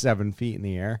only 7 feet in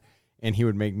the air, and he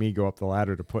would make me go up the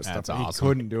ladder to put That's stuff. awesome. He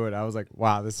couldn't do it. I was like,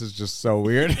 wow, this is just so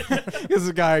weird. This is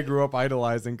a guy I grew up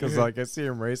idolizing because like I see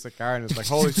him race a car, and it's like,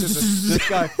 holy shit,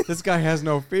 this guy has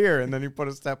no fear. And then he put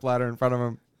a step ladder in front of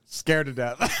him, scared to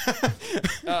death.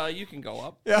 You can go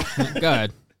up. Yeah. Go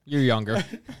ahead. You're younger.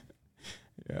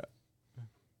 Yeah.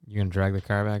 You gonna drag the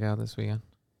car back out this weekend?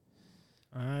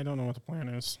 I don't know what the plan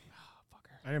is.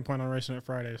 I didn't plan on racing it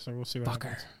Friday, so we'll see what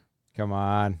happens. Come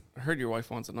on. I heard your wife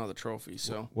wants another trophy,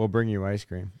 so. We'll bring you ice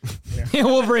cream. Yeah,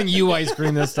 we'll bring you ice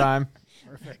cream this time.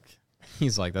 Perfect.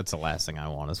 He's like, that's the last thing I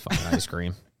want is fucking ice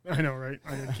cream. I know, right?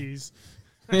 I got keys.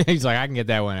 He's like, I can get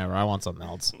that whenever. I want something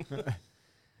else.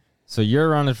 So you're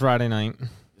running Friday night.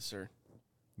 Yes, sir.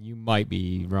 You might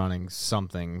be running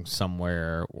something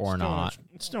somewhere or not.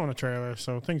 It's still in a trailer,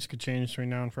 so things could change between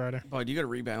now and Friday. Bud, you got to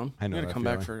rebound. I know You got to that come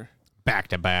back feeling. for Back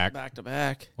to back. back to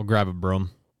back. We'll grab a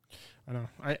broom. I know.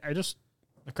 I just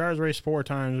the car's raced 4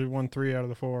 times. We won 3 out of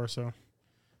the 4, so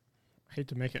I hate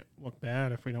to make it look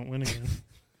bad if we don't win again.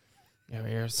 Yeah,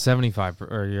 you're 75,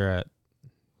 or you're at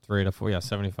 3 to 4. Yeah,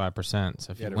 75%.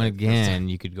 So if Yeah, you to win make again,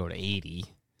 you could go to 80.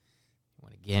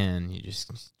 Win again, you just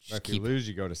If you keep. lose,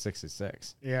 you go to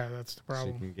 66. Yeah, that's the So you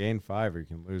problem. can gain 5 or you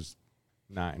can lose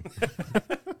 9.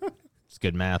 It's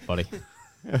good math, buddy.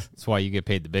 That's why you get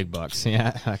paid the big bucks.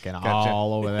 Yeah, fucking Gotcha.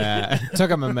 all over that.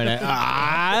 Took him a minute.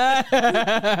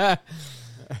 Ah!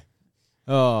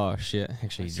 Oh shit!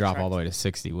 Actually, he'd drop all the way to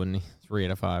 60, wouldn't he? 3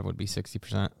 out of 5 would be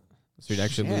 60%. So he'd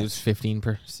actually Shit. lose 15.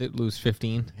 Lose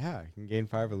 15. Yeah, you can gain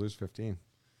 5 or lose 15.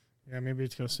 Yeah, maybe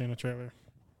it's going to stay in a trailer.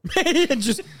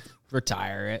 Just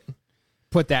retire it.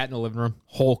 Put that in the living room.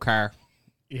 Whole car.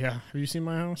 Yeah. Have you seen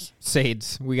my house?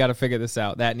 Sades. We got to figure this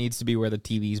out. That needs to be where the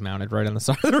TV's mounted, right on the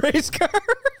side of the race car.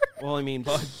 Well, I mean,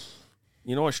 bud,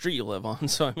 you know what street you live on,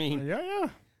 so I mean, Yeah.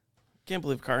 can't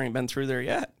believe car ain't been through there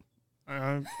yet.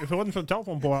 If it wasn't for the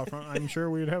telephone pole out front, I'm sure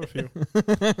we'd have a few.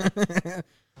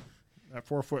 That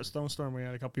 4-foot stone storm we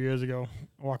had a couple years ago.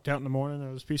 I walked out in the morning.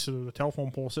 There was a piece of the telephone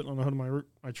pole sitting on the hood of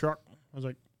my truck. I was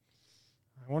like,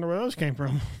 I wonder where those came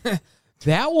from.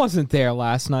 That wasn't there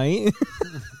last night.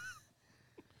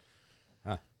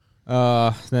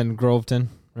 Then Groveton,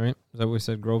 right? Is that what we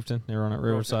said? Groveton. They were on at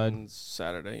Riverside On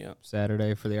Saturday, yeah.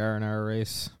 Saturday for the R&R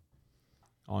race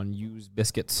on used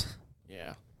biscuits.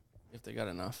 Yeah, if they got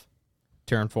enough.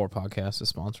 Turn 4 podcast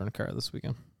is sponsoring a car this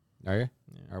weekend. Are you?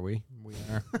 Yeah. Are we? We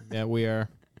are. Yeah, we are.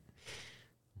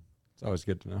 It's always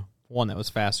good to know. One that was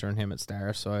faster than him at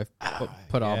Star, so I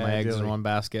put all yeah, my eggs in Dilly. one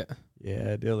basket.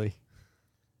 Yeah, Dilly.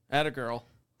 Atta girl.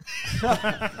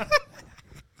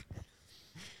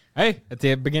 Hey, at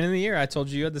the beginning of the year, I told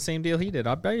you had the same deal he did.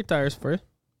 I'll buy your tires for you.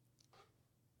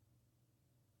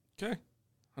 Okay.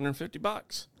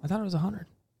 $150. I thought it was 100.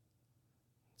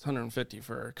 It's 150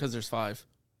 because there's 5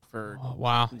 for. Oh,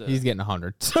 wow, he's getting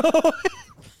 100.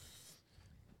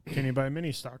 Can you buy a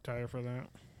mini stock tire for that?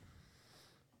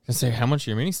 I say, how much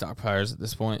are your mini stock tires at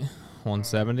this point?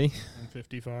 170.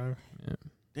 155. Yeah.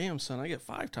 Damn, son, I get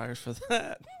 5 tires for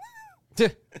that. Yeah,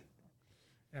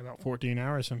 about 14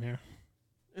 hours from here.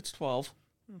 It's 12.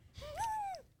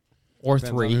 Or Depends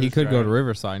 3. on He who's could go to driving.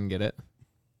 Riverside and get it.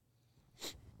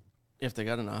 If they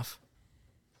got enough.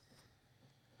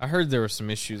 I heard there were some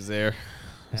issues there.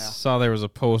 I Yeah. saw there was a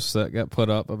post that got put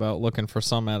up about looking for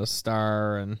some at a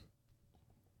Star, and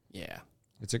Yeah.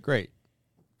 It's a great.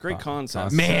 Great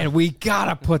concept. man, we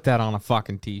gotta put that on a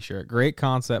fucking t-shirt. Great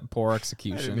concept, poor I didn't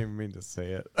execution. even mean to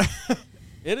say it.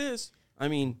 It is. I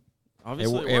mean, It,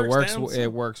 obviously it works. down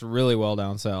It works really well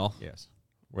down south. Yes.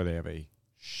 Where they have a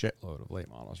shitload of late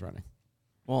models running.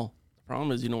 Well, the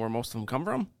problem is, you know where most of them come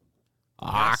from?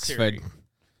 Oxford, series.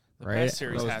 The right? past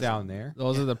series Those has down there.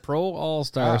 Those are the Pro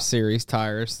All-Star Ah. Series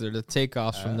tires. They're the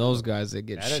takeoffs from those guys that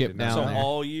get that I shipped did not down So there.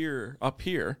 all year up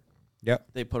here, Yep.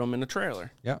 they put them in a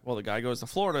trailer. Yep. Well, the guy goes to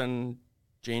Florida in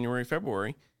January,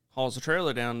 February, hauls the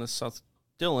trailer down to South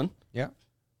Dillon. Yep.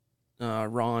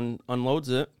 Ron unloads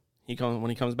it. When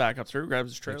he comes back up through,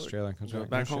 grabs his trailer, Takes trailer and comes goes back.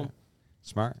 back No home. shit.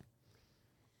 Smart.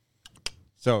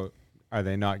 So, are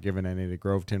they not giving any to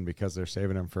Groveton because they're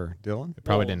saving them for Dillon?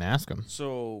 Probably Well, didn't ask him.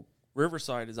 So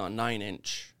Riverside is on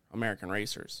 9-inch American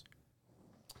Racers.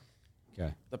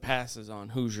 Okay. The Pass is on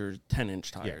Hoosier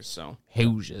 10-inch tires. Yeah. So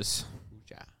Houses.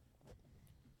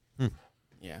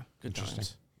 yeah, good Interesting.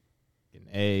 times. An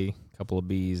A, couple of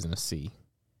B's, and a C.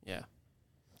 Yeah.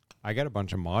 I got a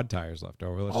bunch of mod tires left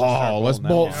over. Let's just start Oh, let's rolling that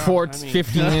bolt out. Yeah, Fort I mean-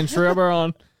 15-inch rubber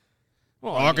on.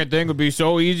 Well, I mean, Fucking thing would be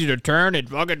so easy to turn, it'd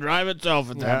fucking drive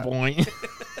itself at that Yeah. point.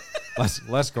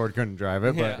 Les Cord couldn't drive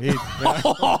it, but Yeah. he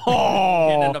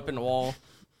can't end up in the wall.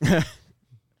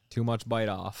 Too much bite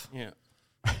off. Yeah.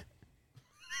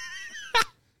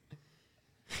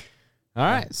 All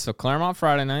right, so Claremont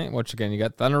Friday night, which again, you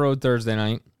got Thunder Road Thursday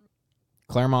night,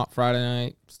 Claremont Friday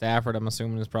night, Stafford, I'm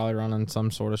assuming, is probably running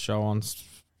some sort of show on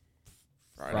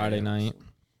Friday night.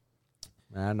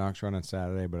 Mad Knox running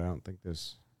Saturday, but I don't think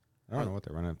there's. I don't know what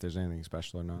they're running. If there's anything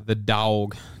special or not. The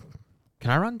Dog.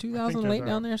 Can I run 2,000 there's late a-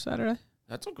 down there Saturday?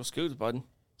 That's Uncle Scoots, bud.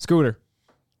 Scooter.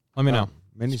 Let me know.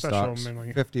 Mini Special stocks,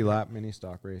 mini. 50 lap mini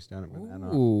stock race down at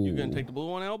Banana. Ooh. You gonna take the blue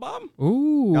one out, Bob?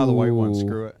 Ooh. Now the white one,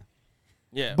 screw it.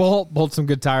 Yeah. Bolt some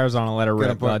good tires on and let her Gonna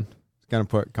rip, bud. It's gonna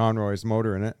put Conroy's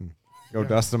motor in it and go Yeah.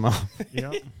 dust them off.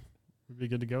 Yep. We'd be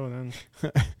good to go then.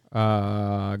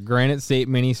 Granite State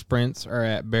mini sprints are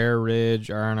at Bear Ridge.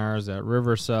 R&R's at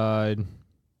Riverside.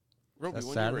 Roby, That's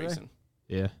when are you Saturday? racing?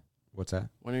 Yeah. What's that?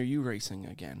 When are you racing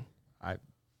again?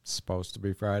 Supposed to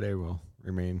be Friday. Will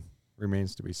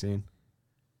remains to be seen.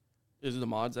 Is the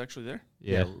mods actually there?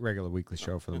 Yeah. Regular weekly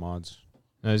show for the mods.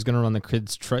 No, he's going to run the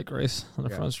kids' trike race on the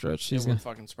Yeah. front stretch. It He's gonna... would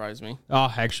fucking surprise me.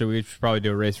 Oh, actually, we should probably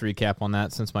do a race recap on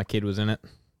that since my kid was in it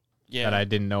Yeah. that I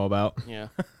didn't know about. Yeah.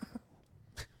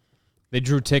 They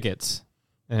drew tickets,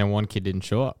 and then one kid didn't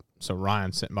show up. So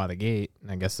Ryan's sitting by the gate,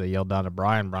 and I guess they yelled down to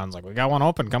Brian. Brian's like, we got one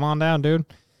open. Come on down, dude.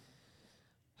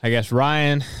 I guess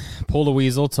Ryan pulled a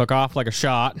weasel, took off like a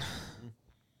shot.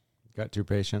 Got too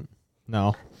patient.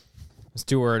 No. I was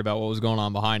too worried about what was going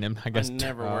on behind him. I I guess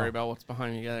never worry about what's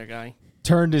behind the other guy.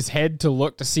 turned his head to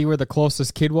look to see where the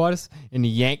closest kid was, and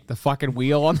he yanked the fucking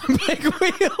wheel on the big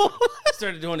wheel.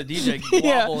 Started doing a DJ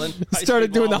Yeah, wobbling.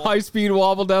 started doing the high. high-speed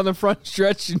wobble down the front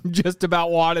stretch and just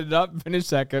about wadded it up and finished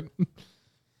second.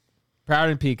 Proud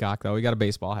and Peacock, though. He got a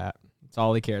baseball hat. That's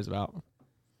all he cares about.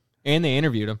 And they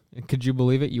interviewed him. And could you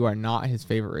believe it? You are not his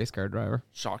favorite race car driver.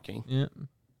 Shocking. Yeah.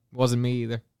 Wasn't me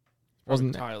either.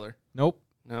 Wasn't Tyler. Nope.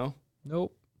 No.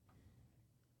 Nope.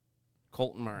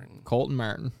 Colton Martin. Colton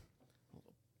Martin.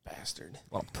 Bastard.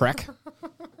 What a prick.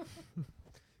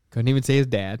 Couldn't even say his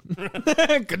dad.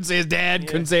 Couldn't say his dad.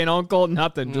 Couldn't say an uncle.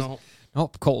 Nothing. Just, No.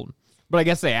 nope, Colton. But I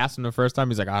guess they asked him the first time.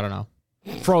 He's like, I don't know.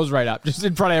 Froze right up. Just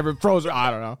in front of everyone. Froze.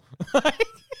 I don't know.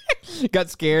 Got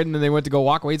scared, and then they went to go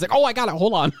walk away. He's like, oh, I got it.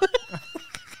 Hold on.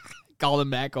 Called him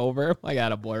back over. I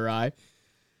got a boy Rye.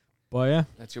 But yeah,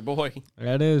 That's your boy.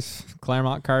 that is.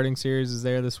 Claremont Karting Series is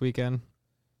there this weekend.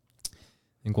 I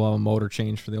think we'll have a motor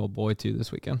change for the old boy, too,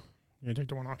 this weekend. You gonna take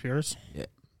the one off yours?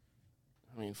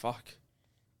 I mean, fuck.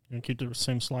 You gonna keep the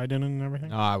same slide in and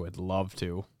everything? Oh, I would love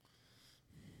to.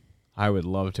 I would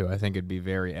love to. I think it'd be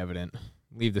very evident.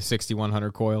 Leave the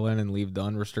 6100 coil in and leave the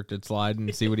unrestricted slide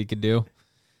and see what he could do.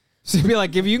 So it'd be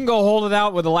like, if you can go hold it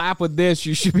out with a lap with this,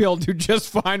 you should be able to do just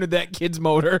fine with that kid's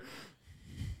motor.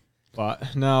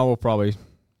 But no, we'll probably.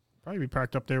 Probably be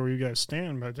parked up there where you guys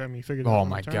stand by the time you figure it out. Oh on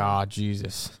my the turn. God,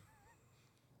 Jesus.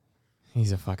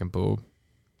 He's a fucking boob.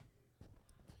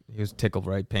 He was tickled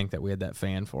right pink that we had that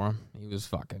fan for him. He was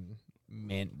fucking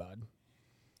mint, bud.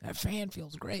 That fan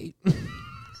feels great.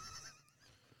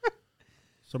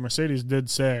 So Mercedes did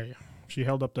say she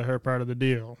held up to her part of the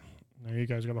deal. Now you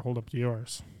guys got to hold up to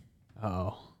yours.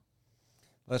 Oh.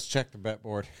 Let's check the bet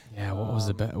board. Yeah, what was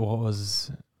the bet? What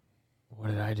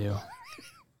did I do?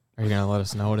 Are you going to let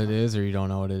us know what it is, or you don't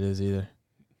know what it is either?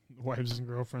 Wives and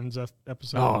Girlfriends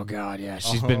episode. Oh, God, yeah.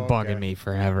 She's been bugging me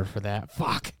forever for that.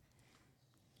 Fuck.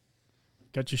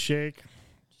 Got you shake.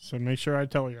 So make sure I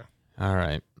tell you. All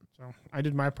right. So I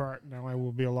did my part. Now I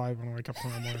will be alive when I wake up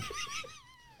tomorrow morning.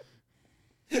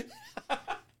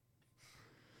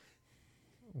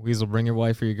 Weasel, bring your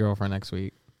wife or your girlfriend next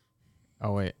week.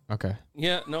 Oh, wait. Okay.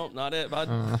 Yeah, no, not it, bud.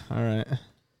 All right.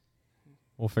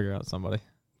 We'll figure out somebody.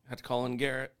 Had to call in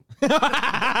Garrett.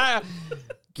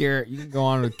 Garrett, you can go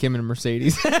on with Kim and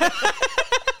Mercedes.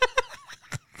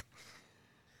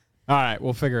 All right,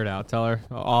 we'll figure it out. Tell her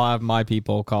I'll have my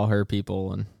people call her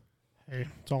people, and Hey,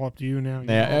 it's all up to you now.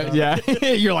 yeah.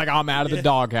 You're like, I'm out of the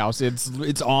doghouse.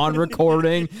 It's on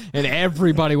recording, and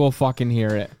everybody will fucking hear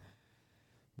it.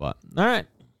 But all right,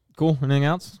 cool. Anything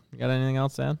else? You got anything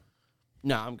else, Dad?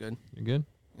 No, I'm good. You good?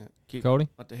 Yeah, Cody?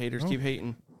 Let the haters keep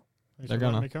hating. Thanks They're for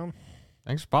letting gonna. me come.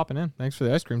 Thanks for popping in. Thanks for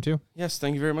the ice cream too. Yes,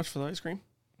 thank you very much for the ice cream.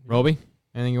 Roby,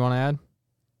 anything you want to add?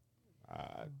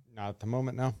 Not at the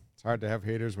moment, no. It's hard to have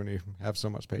haters when you have so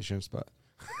much patience, but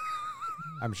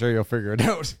I'm sure you'll figure it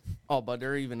out. Oh, but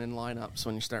they're even in lineups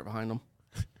when you start behind them.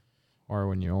 Or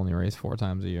when you only race 4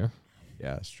 times a year.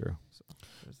 Yeah, that's true. So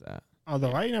there's that.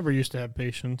 Although I never used to have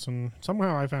patience, and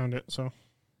somehow I found it. So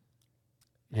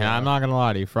Yeah, I'm not going to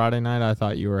lie to you. Friday night, I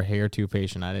thought you were a hair too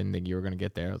patient. I didn't think you were going to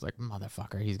get there. I was like,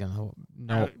 motherfucker, he's going to...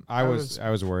 No. I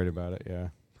was worried about it, yeah.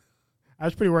 I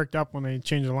was pretty worked up when they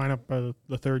changed the lineup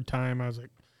the third time. I was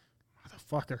like,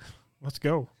 motherfucker, let's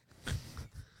go.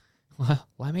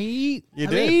 Let me eat. You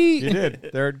Let me did. eat. You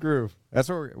did. Third Groove. That's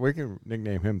what we can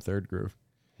nickname him, Third Groove.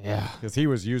 Yeah. Because he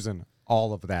was using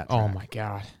all of that Oh, track. my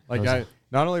God. Like,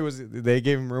 not only was they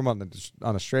gave him room on the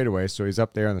straightaways, so he's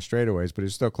up there on the straightaways, but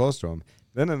he's still close to him.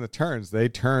 Then in the turns, they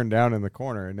turn down in the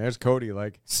corner, and there's Cody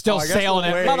like Still I guess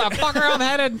sailing we'll it. wait. Motherfucker, I'm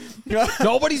headed.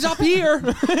 Nobody's up here.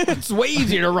 It's way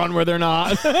easier to run where they're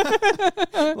not.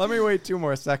 Let me wait 2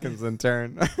 more seconds and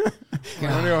turn.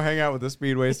 Let me go hang out with the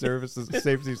Speedway Services,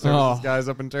 Safety Services guys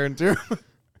up in turn 2.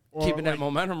 Well, Keeping that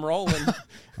momentum rolling.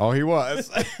 Oh, he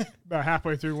was. about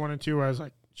halfway through 1 and 2, I was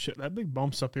like, shit, that big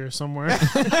bump's up here somewhere.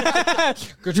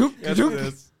 Yes, it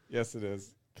is. Yes, it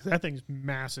is. Because that thing's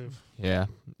massive. Yeah,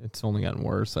 it's only gotten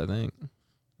worse, I think.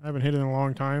 I haven't hit it in a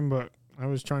long time, but I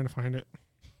was trying to find it.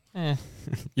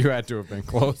 You had to have been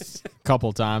close.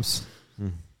 Couple times.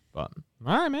 But,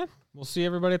 all right, man. We'll see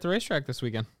everybody at the racetrack this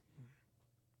weekend.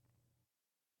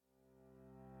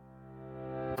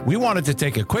 We wanted to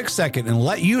take a quick second and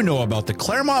let you know about the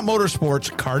Claremont Motorsports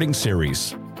Karting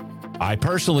Series. I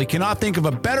personally cannot think of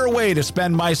a better way to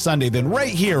spend my Sunday than right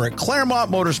here at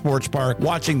Claremont Motorsports Park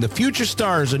watching the future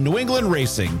stars in New England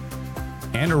racing.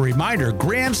 And a reminder,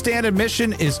 grandstand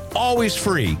admission is always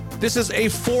free. This is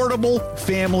affordable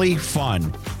family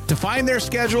fun. To find their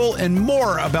schedule and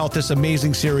more about this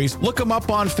amazing series, look them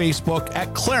up on Facebook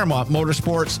at Claremont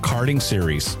Motorsports Karting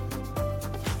Series.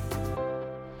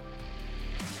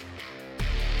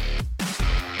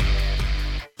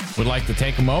 Would like to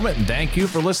take a moment and thank you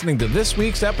for listening to this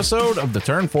week's episode of the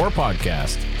Turn 4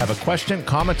 podcast. Have a question,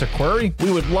 comment, or query?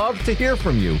 We would love to hear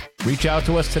from you. Reach out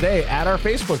to us today at our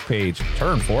Facebook page,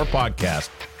 Turn 4 Podcast.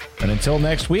 And until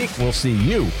next week, we'll see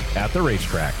you at the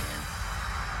racetrack.